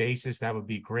routine basis, that would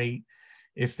be great.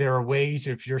 If there are ways,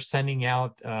 if you're sending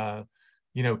out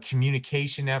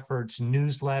communication efforts,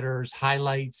 newsletters,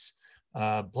 highlights,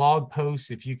 blog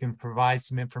posts, if you can provide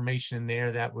some information in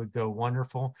there, that would go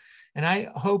wonderful. And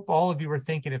I hope all of you are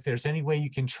thinking if there's any way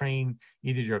you can train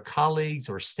either your colleagues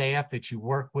or staff that you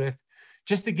work with,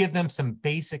 just to give them some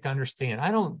basic understanding.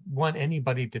 I don't want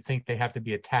anybody to think they have to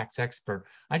be a tax expert.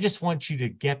 I just want you to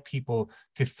get people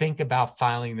to think about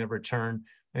filing their return,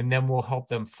 and then we'll help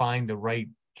them find the right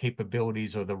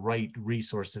capabilities or the right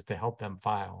resources to help them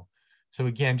file. So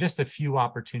again, just a few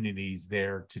opportunities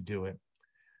there to do it.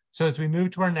 So as we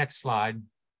move to our next slide,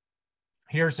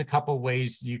 here's a couple of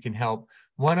ways you can help.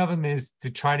 One of them is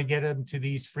to try to get them to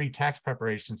these free tax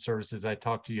preparation services I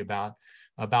talked to you about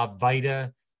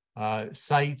VITA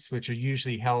sites, which are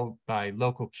usually held by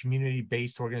local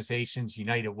community-based organizations,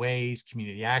 United Ways,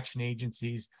 community action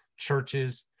agencies,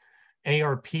 churches,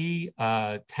 ARP,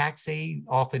 tax aid,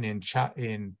 often in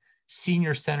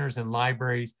senior centers and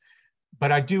libraries.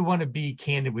 But I do want to be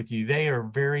candid with you. They are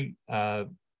very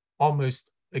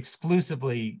almost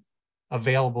exclusively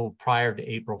available prior to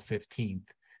April 15th.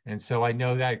 And so I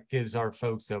know that gives our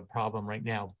folks a problem right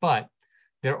now, but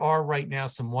there are right now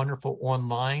some wonderful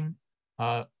online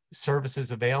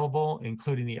services available,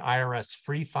 including the IRS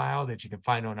free file that you can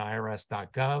find on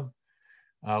irs.gov.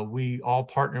 We all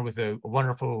partner with a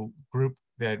wonderful group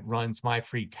that runs My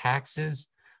Free Taxes,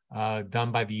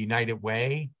 done by the United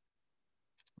Way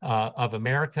of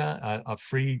America, a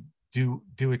free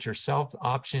do-it-yourself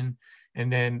option. And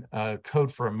then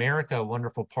Code for America, a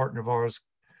wonderful partner of ours,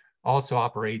 also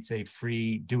operates a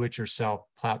free do-it-yourself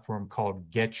platform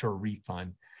called Get Your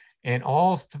Refund. And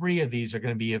all three of these are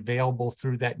going to be available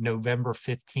through that November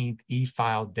 15th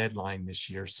e-file deadline this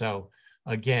year. So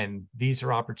again, these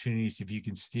are opportunities if you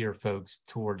can steer folks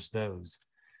towards those.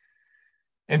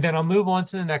 And then I'll move on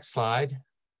to the next slide.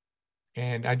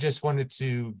 And I just wanted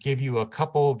to give you a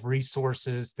couple of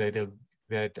resources that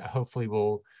hopefully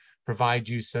will provide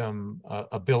you some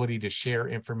ability to share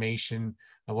information.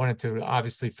 I wanted to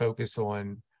obviously focus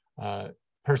on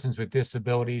persons with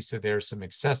disabilities. So there's some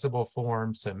accessible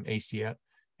forms, some ASL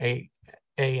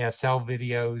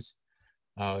videos,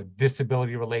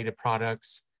 disability related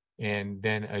products, and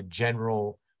then a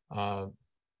general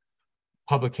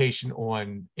publication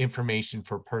on information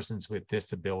for persons with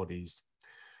disabilities.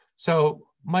 So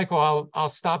Michael, I'll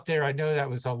stop there. I know that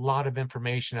was a lot of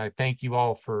information. I thank you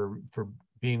all for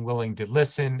being willing to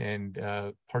listen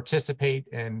and participate.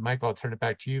 And Michael, I'll turn it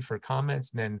back to you for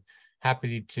comments, and then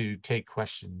happy to take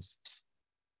questions.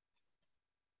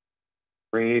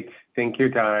 Great. Thank you,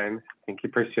 Don. Thank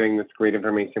you for sharing this great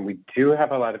information. We do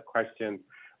have a lot of questions,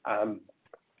 so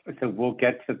we'll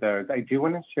get to those. I do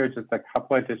want to share just a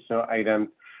couple additional items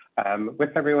with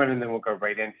everyone, and then we'll go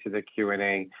right into the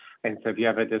Q&A. And so if you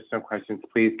have additional questions,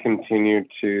 please continue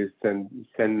to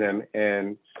send them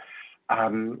in.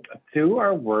 Through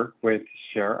our work with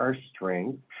Share Our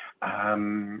Strength,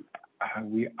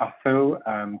 we also,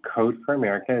 Code for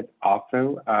America is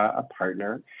also a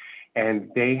partner, and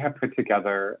they have put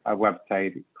together a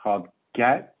website called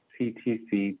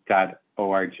getctc.org.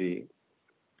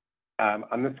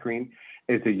 On the screen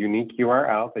is a unique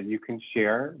URL that you can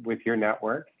share with your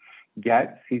network,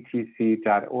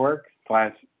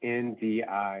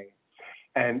 getctc.org/NDI.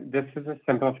 And this is a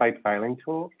simplified filing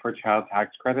tool for child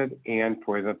tax credit and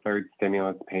for the third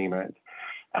stimulus payment.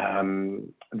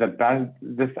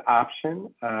 This option,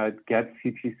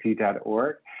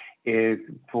 getctc.org, is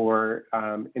for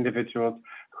individuals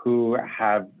who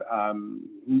have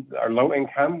are low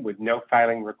income with no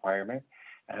filing requirement.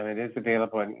 It is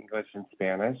available in English and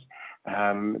Spanish.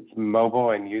 It's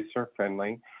mobile and user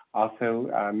friendly.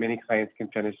 Also, many clients can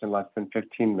finish in less than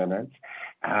 15 minutes.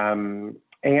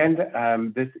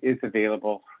 This is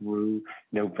available through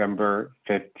November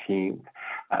 15th.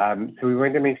 So we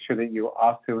wanted to make sure that you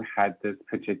also had this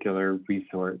particular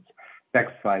resource.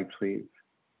 Next slide, please.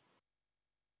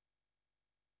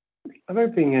 The other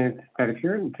thing is that if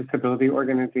you're in a disability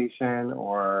organization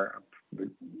or a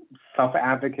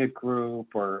self-advocate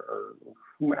group or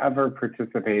whomever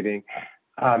participating,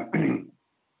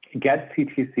 Get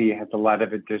CTC has a lot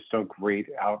of additional great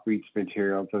outreach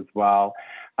materials as well.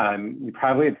 You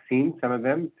probably have seen some of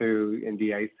them through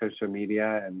NDI social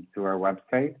media and through our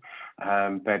website,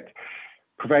 but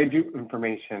provide you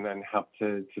information and help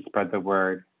to spread the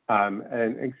word.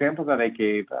 An example that I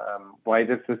gave why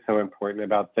this is so important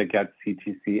about the Get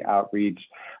CTC outreach,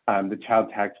 the child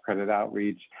tax credit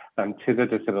outreach to the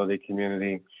disability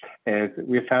community is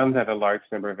we found that a large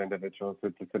number of individuals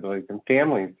with disabilities and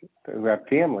families who have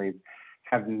families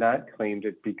have not claimed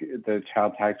the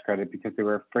child tax credit because they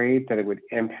were afraid that it would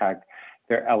impact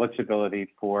their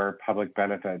eligibility for public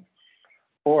benefits.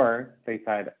 Or they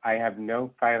said, I have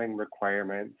no filing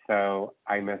requirement, so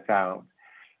I miss out.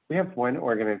 We have one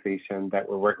organization that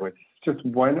we're working with, just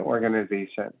one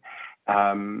organization,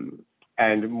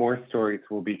 and more stories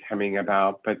will be coming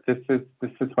about, but this is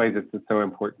why this is so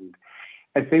important.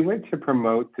 As they went to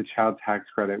promote the child tax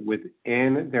credit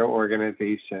within their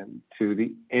organization to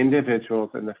the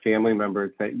individuals and the family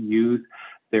members that use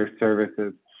their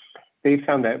services, they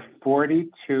found that 42%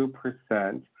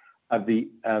 of the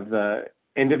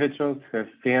individuals who have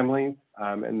families,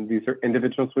 and these are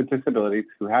individuals with disabilities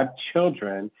who have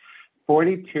children,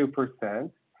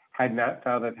 42% had not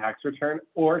filed a tax return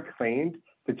or claimed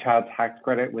the child tax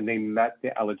credit when they met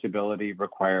the eligibility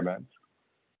requirements.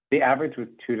 The average was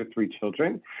 2 to 3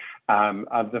 children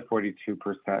of the 42%.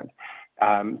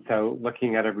 So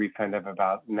looking at a refund of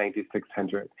about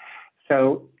 $9,600.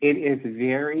 So it is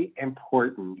very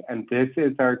important, and this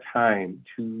is our time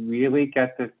to really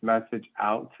get this message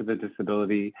out to the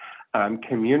disability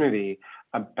community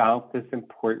about this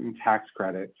important tax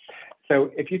credit. So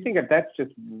if you think of that's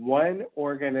just one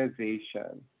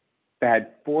organization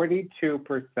that 42%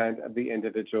 of the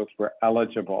individuals were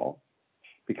eligible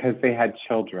because they had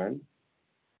children,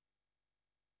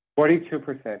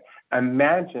 42%.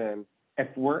 Imagine if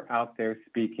we're out there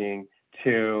speaking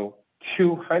to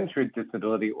 200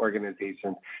 disability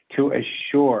organizations to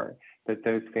assure that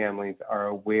those families are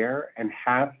aware and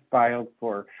have filed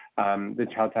for the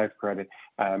child tax credit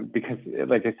because,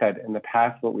 like I said, in the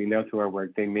past, what we know through our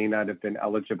work, they may not have been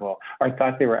eligible or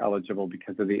thought they were eligible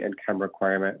because of the income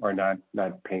requirement or not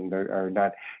paying or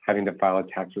not having to file a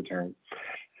tax return.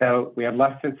 So we have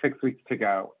less than 6 weeks to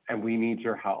go, and we need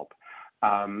your help.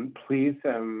 Please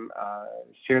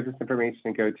share this information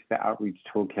and go to the outreach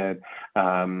toolkit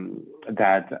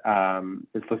that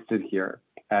is listed here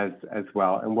as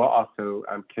well. And we'll also,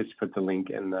 Kish put the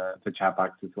link in the chat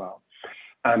box as well.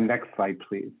 Next slide,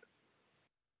 please.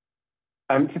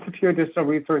 Just a few additional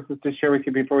resources to share with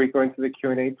you before we go into the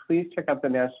Q&A. Please check out the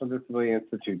National Disability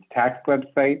Institute's tax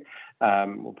website.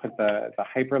 We'll put the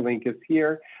hyperlink is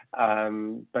here,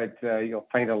 but you'll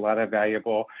find a lot of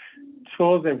valuable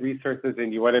tools and resources,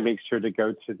 and you want to make sure to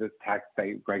go to this tax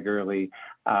site regularly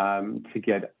to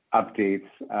get updates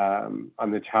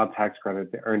on the child tax credit,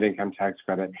 the earned income tax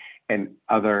credit, and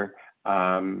other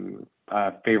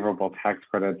favorable tax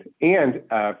credits and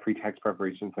pre-tax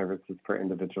preparation services for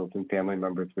individuals and family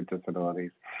members with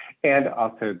disabilities, and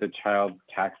also the child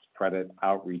tax credit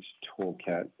outreach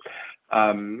toolkit.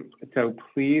 So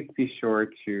please be sure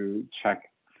to check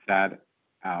that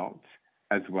out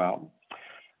as well.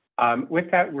 With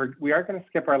that, we are going to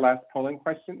skip our last polling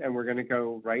question, and we're going to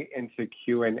go right into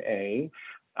Q&A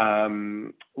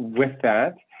with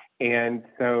that. And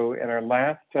so in our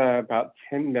last about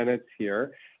 10 minutes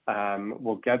here,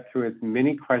 we'll get through as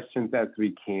many questions as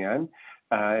we can.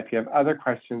 If you have other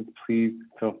questions, please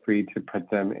feel free to put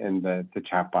them in the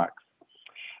chat box.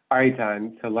 All right,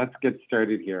 Don, so let's get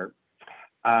started here.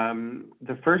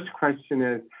 The first question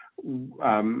is,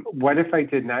 what if I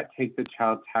did not take the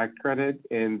child tax credit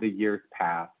in the years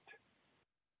past?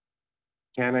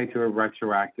 Can I do a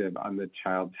retroactive on the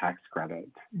child tax credit?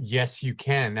 Yes, you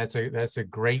can. That's a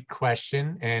great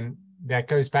question. And that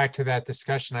goes back to that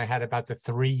discussion I had about the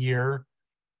 3-year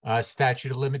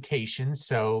statute of limitations.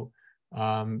 So,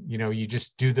 you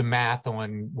just do the math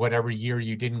on whatever year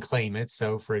you didn't claim it.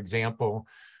 So for example,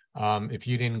 if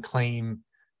you didn't claim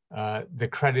the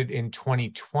credit in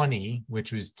 2020,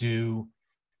 which was due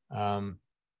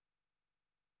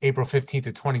April 15th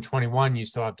of 2021, you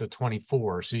still have to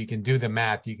 24. So you can do the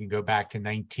math. You can go back to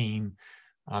 19.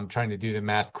 I'm trying to do the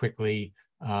math quickly.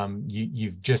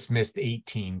 You've just missed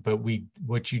 18, but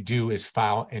what you do is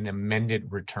file an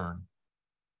amended return.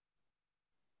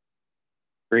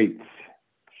 Great.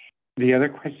 The other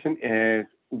question is,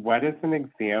 what is an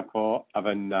example of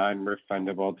a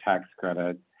non-refundable tax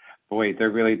credit? Boy, they're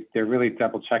really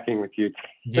double checking with you.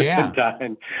 Yeah.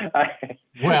 Done.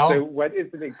 Well, so what is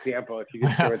an example? If you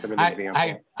could share with them an example.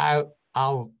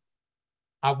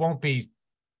 I won't be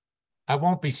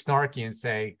snarky and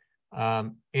say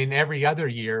in every other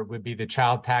year would be the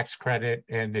child tax credit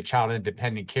and the child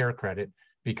independent care credit,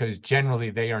 because generally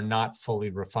they are not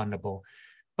fully refundable.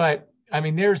 But I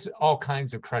mean, there's all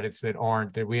kinds of credits that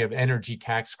aren't. That we have energy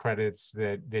tax credits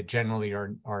that generally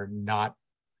are not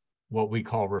what we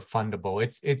call refundable.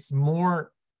 It's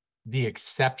more the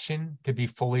exception to be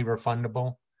fully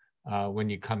refundable when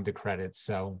you come to credits.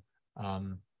 So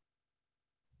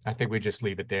I think we just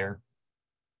leave it there.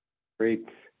 Great.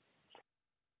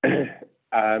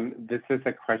 This is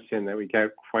a question that we get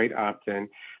quite often.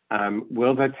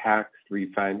 Will the tax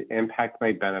refund impact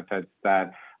my benefits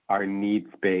that are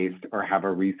needs-based or have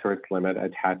a resource limit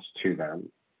attached to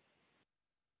them?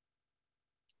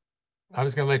 I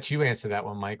was going to let you answer that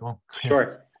one, Michael.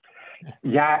 Sure.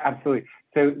 Yeah, absolutely.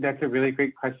 So that's a really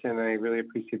great question, and I really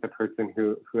appreciate the person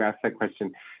who asked that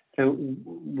question. So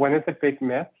one of the big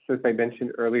myths, as I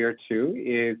mentioned earlier too,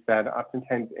 is that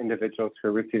oftentimes individuals who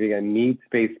are receiving a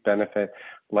needs-based benefit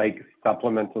like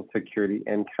supplemental security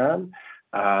income,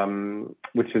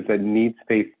 which is a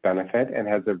needs-based benefit and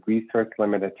has a resource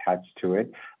limit attached to it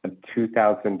of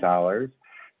 $2,000.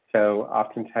 So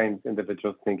oftentimes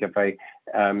individuals think if I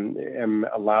am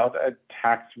allowed a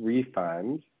tax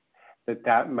refund,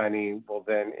 that money will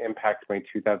then impact my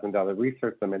 $2,000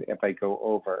 resource limit if I go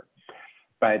over.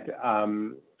 But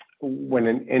when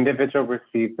an individual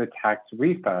receives a tax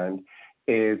refund,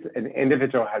 an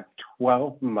individual has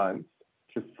 12 months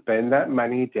to spend that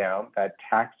money down, that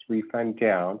tax refund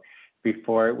down,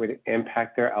 before it would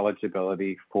impact their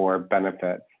eligibility for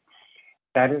benefits.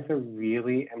 That is a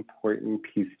really important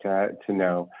piece to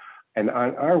know. And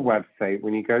on our website,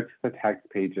 when you go to the tax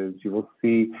pages, you will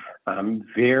see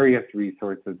various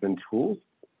resources and tools,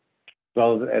 as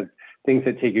well as things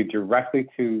that take you directly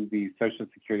to the Social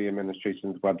Security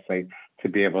Administration's website to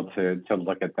be able to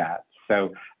look at that.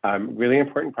 So really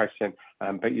important question,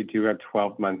 but you do have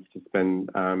 12 months to spend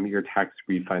your tax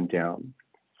refund down.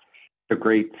 So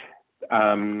great.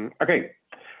 Okay,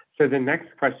 so the next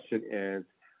question is,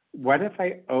 what if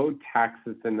I owed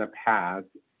taxes in the past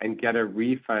and get a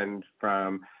refund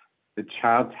from the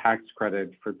child tax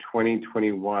credit for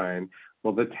 2021?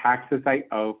 Will the taxes I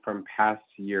owe from past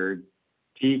year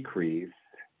decrease?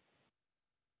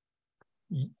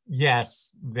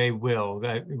 Yes, they will.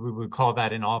 We would call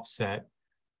that an offset.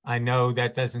 I know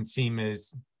that doesn't seem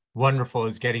as wonderful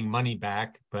as getting money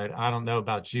back, but I don't know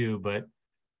about you, but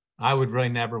I would really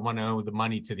never want to owe the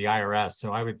money to the IRS.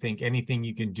 So I would think anything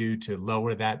you can do to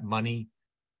lower that money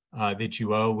that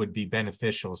you owe would be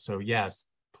beneficial. So yes,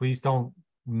 please don't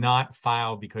not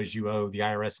file because you owe the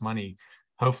IRS money.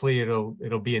 Hopefully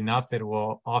it'll be enough that it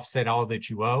will offset all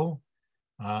that you owe,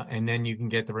 and then you can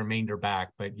get the remainder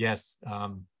back. But yes,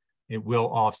 it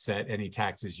will offset any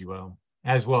taxes you owe,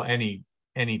 as well any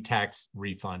tax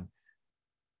refund.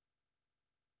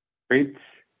 Great.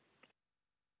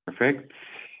 Perfect.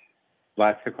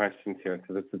 Lots of questions here,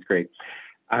 so this is great.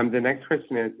 The next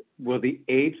question is, will the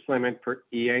age limit for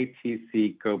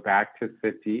EITC go back to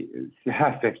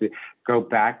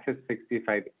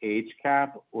 65 age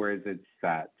cap, or is it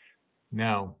set?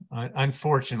 No,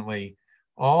 unfortunately,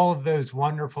 all of those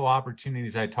wonderful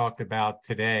opportunities I talked about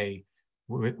today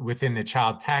within the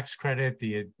child tax credit,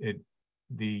 the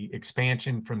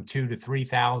expansion from 2,000 to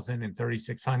 3,000 and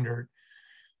 3,600,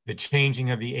 the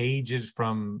changing of the ages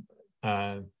from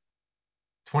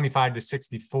 25 to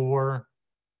 64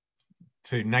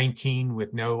 to 19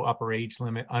 with no upper age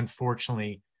limit,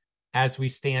 unfortunately, as we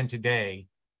stand today,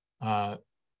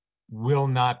 will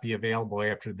not be available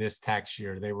after this tax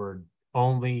year. They were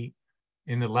only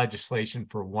in the legislation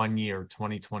for 1 year,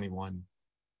 2021.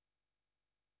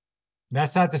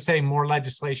 That's not to say more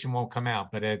legislation won't come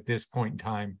out, but at this point in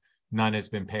time, none has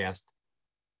been passed.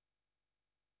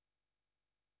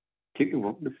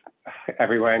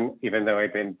 Everyone, even though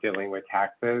I've been dealing with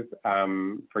taxes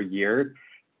for years,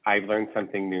 I've learned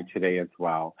something new today as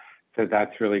well. So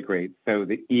that's really great. So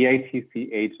the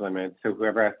EITC age limit, so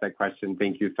whoever asked that question,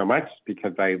 thank you so much,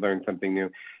 because I learned something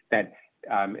new, that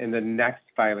in the next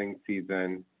filing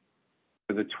season,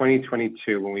 the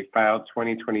 2022, when we filed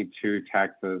 2022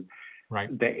 taxes,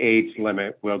 Right. the age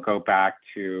limit will go back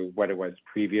to what it was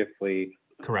previously.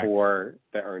 Correct. For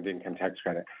the earned income tax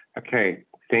credit. Okay,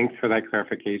 thanks for that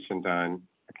clarification, Don.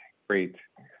 Okay, great.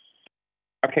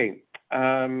 Okay,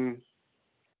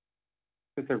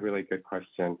 this is a really good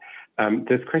question.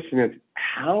 This question is,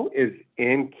 how is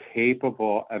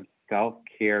incapable of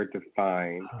self-care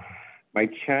defined? My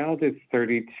child is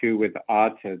 32 with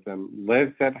autism,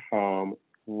 lives at home,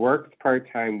 works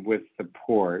part-time with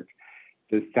support.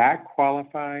 Does that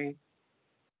qualify?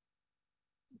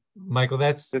 Michael,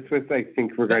 this was, I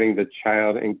think, regarding the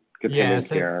child and dependent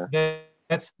care.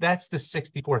 That's the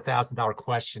 $64,000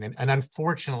 question, and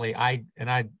unfortunately, I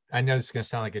know this is going to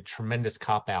sound like a tremendous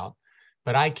cop out,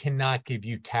 but I cannot give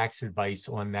you tax advice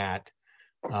on that,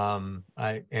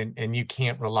 and you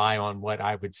can't rely on what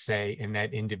I would say in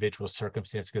that individual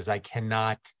circumstance, because I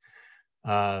cannot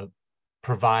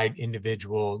provide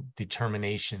individual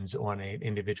determinations on an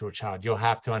individual child. You'll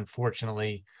have to,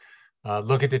 unfortunately,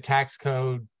 look at the tax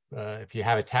code. If you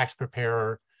have a tax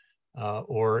preparer,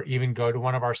 or even go to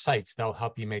one of our sites, they'll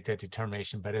help you make that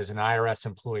determination. But as an IRS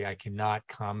employee, I cannot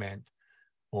comment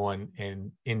on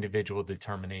an individual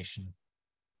determination.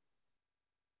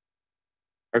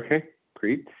 Okay,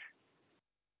 great.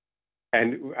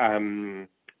 And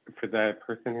for the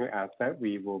person who asked that,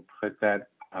 we will put that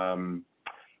a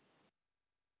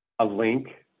link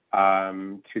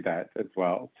to that as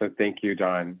well. So thank you,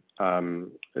 Don,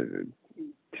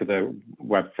 to the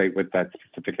website with that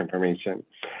specific information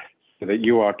so that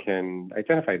you all can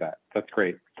identify that. That's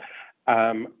great.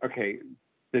 Okay,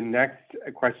 the next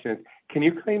question is, can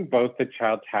you claim both the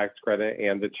child tax credit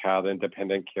and the child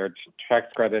independent care tax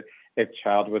credit if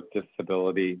child with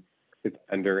disability is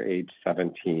under age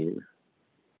 17?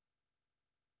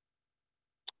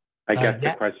 I guess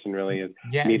the question really is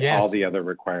meet all the other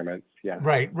requirements. Yeah.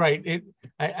 Right.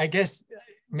 I guess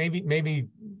maybe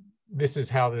this is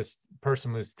how this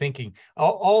person was thinking.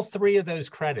 All three of those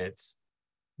credits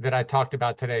that I talked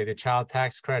about today, the child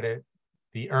tax credit,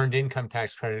 the earned income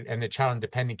tax credit, and the child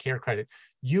independent care credit,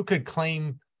 you could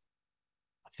claim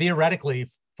theoretically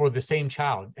for the same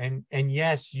child. And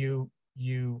yes, you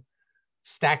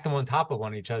stack them on top of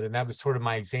one each other. And that was sort of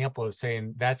my example of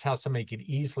saying that's how somebody could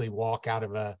easily walk out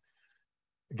of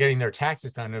getting their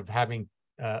taxes done, of having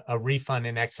a refund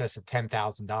in excess of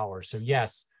 $10,000. So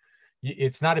yes,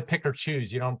 it's not a pick or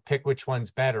choose. You don't pick which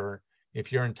one's better.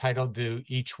 If you're entitled to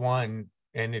each one,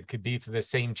 and it could be for the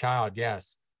same child,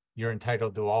 yes, you're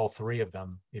entitled to all three of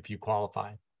them if you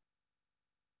qualify.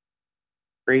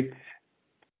 Great.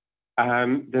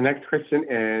 The next question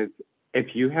is,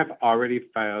 if you have already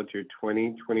filed your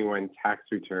 2021 tax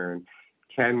return,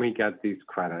 can we get these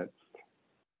credits?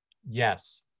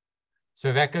 Yes.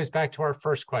 So that goes back to our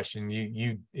first question.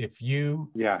 If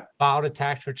you filed a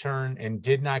tax return and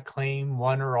did not claim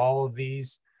one or all of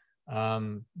these,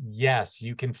 yes,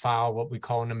 you can file what we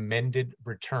call an amended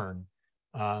return,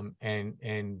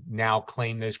 and now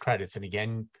claim those credits. And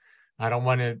again, I don't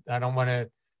want to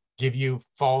give you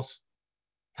false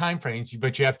timeframes,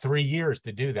 but you have 3 years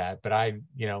to do that. But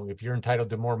if you're entitled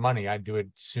to more money, I'd do it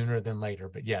sooner than later.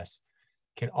 But yes,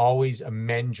 can always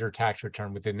amend your tax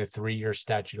return within the 3-year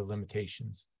statute of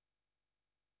limitations.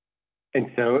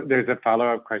 And so there's a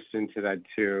follow-up question to that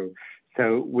too.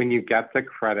 So when you get the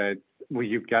credits, will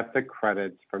you get the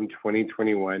credits from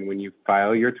 2021 when you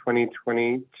file your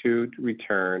 2022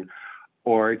 return,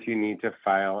 or do you need to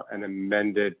file an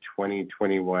amended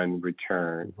 2021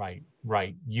 return? Right.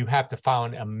 You have to file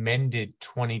an amended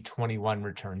 2021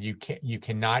 return. You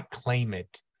cannot claim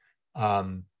it.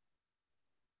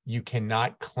 You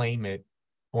cannot claim it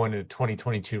on a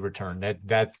 2022 return.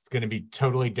 That's going to be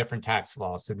totally different tax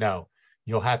law. So no,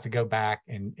 you'll have to go back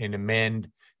and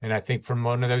amend. And I think from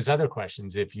one of those other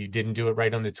questions, if you didn't do it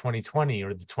right on the 2020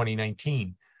 or the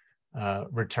 2019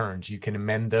 returns, you can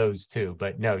amend those too.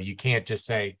 But no, you can't just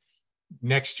say,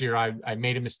 next year I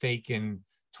made a mistake in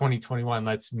 2021,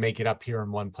 let's make it up here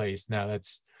in one place. No,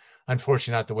 that's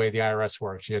unfortunately not the way the IRS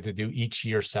works. You have to do each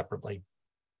year separately.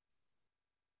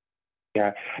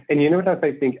 Yeah, and you know what else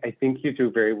I think? I think you do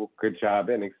a very good job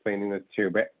in explaining this too,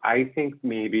 but I think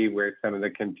maybe where some of the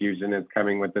confusion is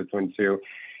coming with this one too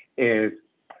is,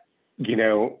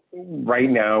 right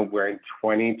now we're in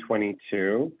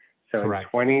 2022. So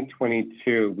correct. In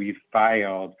 2022, we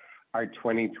filed our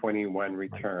 2021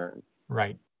 return.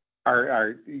 Right.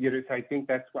 So I think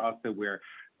that's also where,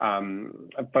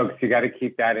 folks, you got to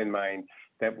keep that in mind,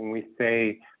 that when we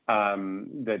say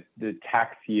that the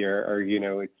tax year, or,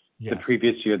 it's the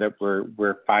previous year that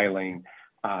we're filing,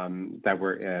 that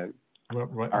we're in.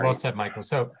 Well said, Michael.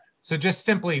 So So just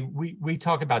simply, we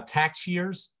talk about tax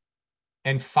years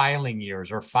and filing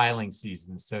years or filing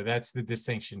seasons. So that's the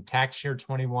distinction. Tax year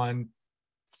 21,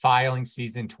 filing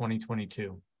season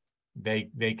 2022.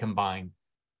 They combine.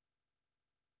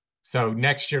 So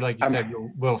next year, like you said,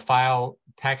 we'll file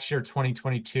tax year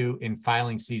 2022 in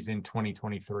filing season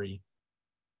 2023.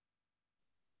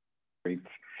 Great.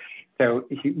 So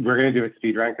we're going to do a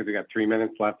speed round because we got 3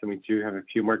 minutes left and we do have a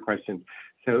few more questions.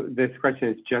 So this question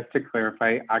is just to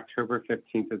clarify, October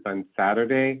 15th is on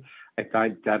Saturday. I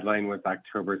thought deadline was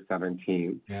October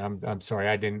 17th. Yeah, I'm sorry,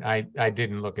 I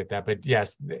didn't look at that, but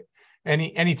yes,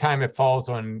 any time it falls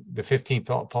on the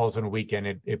 15th falls on a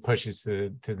weekend, it pushes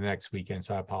to the next weekend.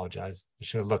 So I apologize. I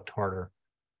should have looked harder.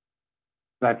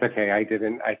 That's okay. I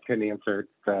couldn't answer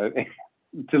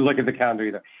to look at the calendar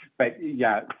either. But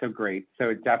yeah, so great. So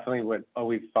it definitely would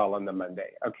always fall on the Monday.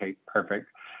 Okay, perfect.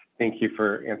 Thank you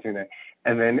for answering that.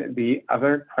 And then the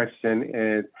other question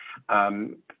is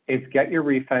Get Your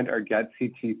Refund or Get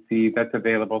CTC that's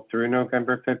available through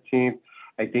November 15th?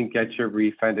 I think Get Your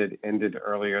Refund had ended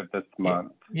earlier this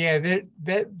month. Yeah,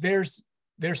 there's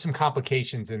some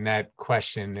complications in that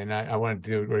question, and I want to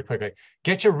do it really quickly.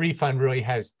 Get Your Refund really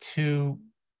has two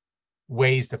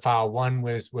ways to file. One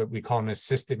was what we call an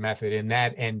assisted method, and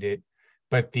that ended,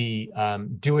 but the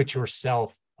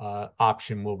do-it-yourself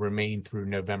option will remain through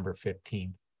November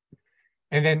 15th.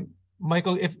 And then,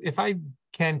 Michael, if I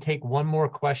can take one more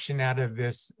question out of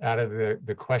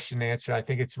the question answer, I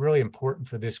think it's really important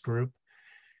for this group.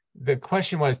 The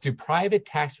question was, do private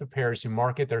tax preparers who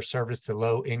market their service to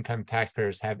low-income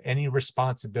taxpayers have any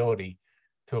responsibility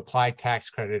to apply tax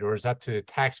credit, or is it up to the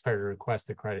taxpayer to request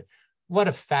the credit? What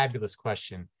a fabulous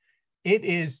question. It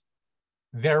is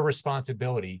their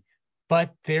responsibility,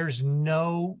 but there's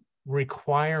no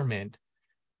requirement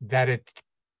that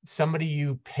somebody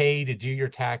you pay to do your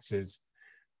taxes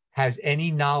has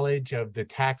any knowledge of the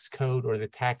tax code or the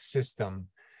tax system.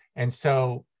 And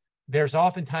so there's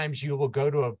oftentimes you will go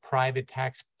to a private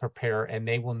tax preparer and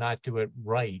they will not do it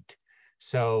right.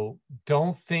 So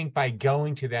don't think by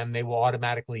going to them, they will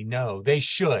automatically know. They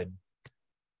should,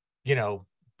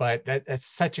 but that's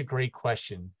such a great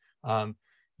question.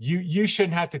 You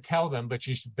shouldn't have to tell them, but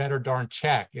you should better darn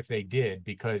check if they did,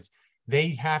 because they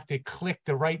have to click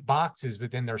the right boxes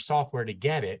within their software to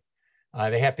get it.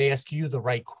 They have to ask you the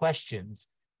right questions,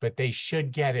 but they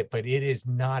should get it, but it is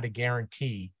not a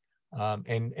guarantee.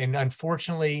 And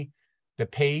unfortunately, the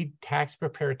paid tax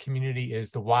preparer community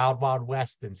is the wild, wild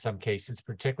west in some cases,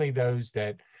 particularly those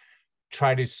that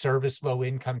try to service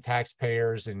low-income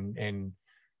taxpayers and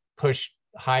push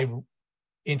high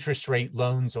interest rate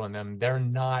loans on them. They're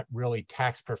not really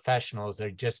tax professionals.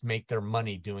 They just make their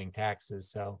money doing taxes.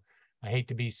 So I hate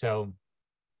to be so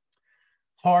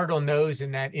hard on those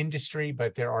in that industry,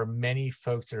 but there are many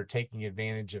folks that are taking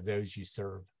advantage of those you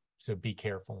serve. So be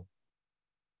careful.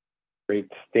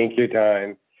 Great. Thank you,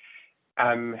 Don.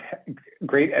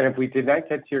 Great. And if we did not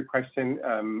get to your question,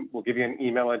 we'll give you an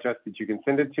email address that you can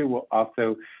send it to. We'll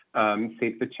also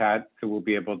save the chat, so we'll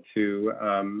be able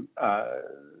to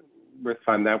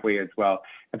respond that way as well.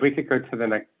 If we could go to the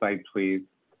next slide, please.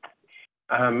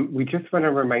 We just want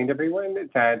to remind everyone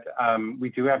that we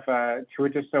do have 2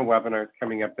 additional webinars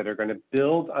coming up that are going to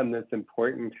build on this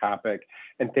important topic.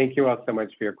 And thank you all so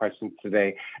much for your questions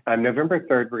today. November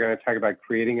 3rd, we're going to talk about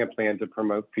creating a plan to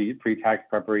promote free tax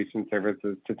preparation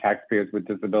services to taxpayers with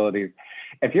disabilities.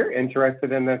 If you're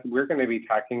interested in this, we're going to be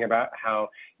talking about how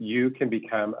you can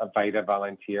become a VITA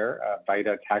volunteer, a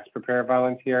VITA tax preparer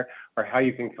volunteer, or how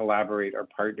you can collaborate or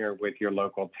partner with your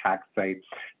local tax site.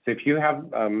 So if you have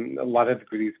a lot of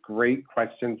these great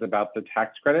questions about the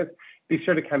tax credits, be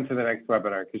sure to come to the next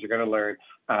webinar, because you're going to learn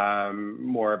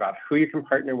more about who you can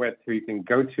partner with, who you can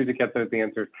go to get those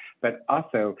answers. But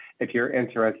also, if you're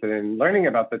interested in learning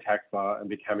about the tax law and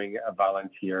becoming a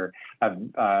volunteer,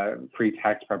 a free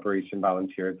tax preparation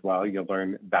volunteer as well, you'll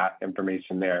learn that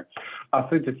information there.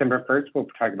 Also, December 1st, we'll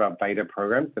talk about VITA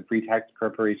programs, the free tax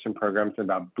preparation programs,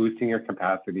 about boosting your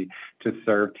capacity to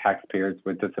serve taxpayers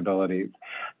with disabilities.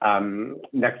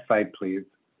 Next slide, please.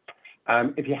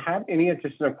 If you have any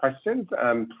additional questions,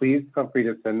 please feel free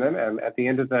to send them. At the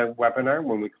end of the webinar,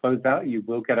 when we close out, you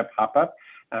will get a pop-up.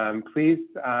 Please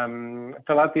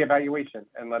fill out the evaluation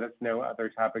and let us know other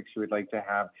topics you would like to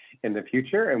have in the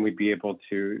future, and we'd be able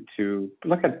to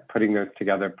look at putting those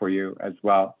together for you as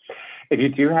well. If you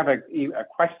do have a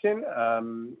question,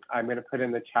 I'm going to put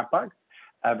in the chat box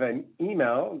of an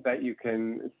email that you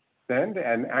can send,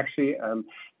 and actually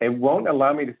it won't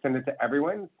allow me to send it to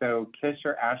everyone. So Kish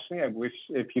or Ashley, I wish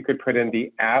if you could put in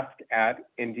the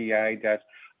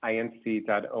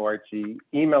ask@ndi-inc.org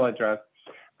email address,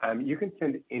 you can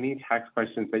send any tax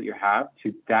questions that you have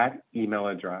to that email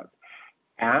address,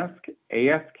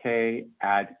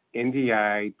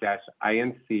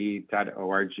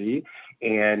 ask@ndi-inc.org,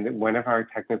 and one of our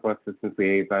technical assistance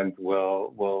liaisons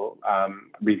will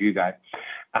review that.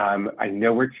 I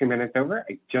know we're 2 minutes over.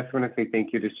 I just want to say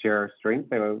thank you to Share Our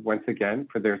Strength once again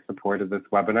for their support of this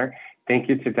webinar. Thank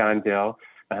you to Don Dill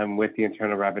with the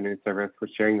Internal Revenue Service for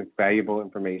sharing this valuable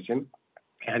information.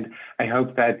 And I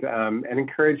hope that and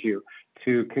encourage you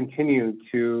to continue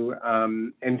to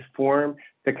inform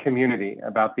the community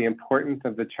about the importance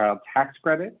of the child tax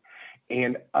credit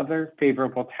and other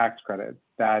favorable tax credits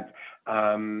that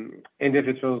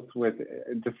individuals with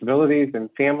disabilities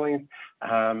and families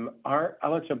are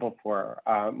eligible for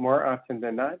more often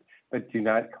than not, but do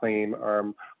not claim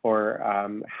or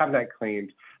have not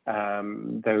claimed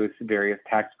those various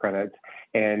tax credits.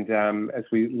 And as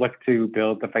we look to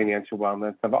build the financial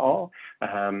wellness of all,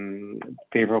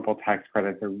 favorable tax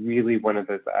credits are really one of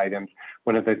those items,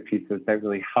 one of those pieces that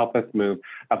really help us move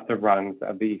up the rungs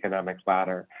of the economic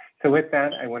ladder. So with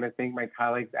that, I want to thank my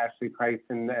colleagues, Ashley Price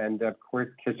and of course,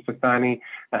 Kish Basani,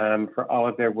 for all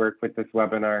of their work with this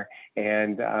webinar.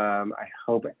 And I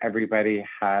hope everybody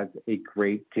has a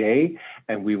great day,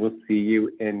 and we will see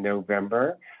you in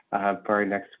November for our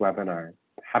next webinar.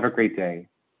 Have a great day.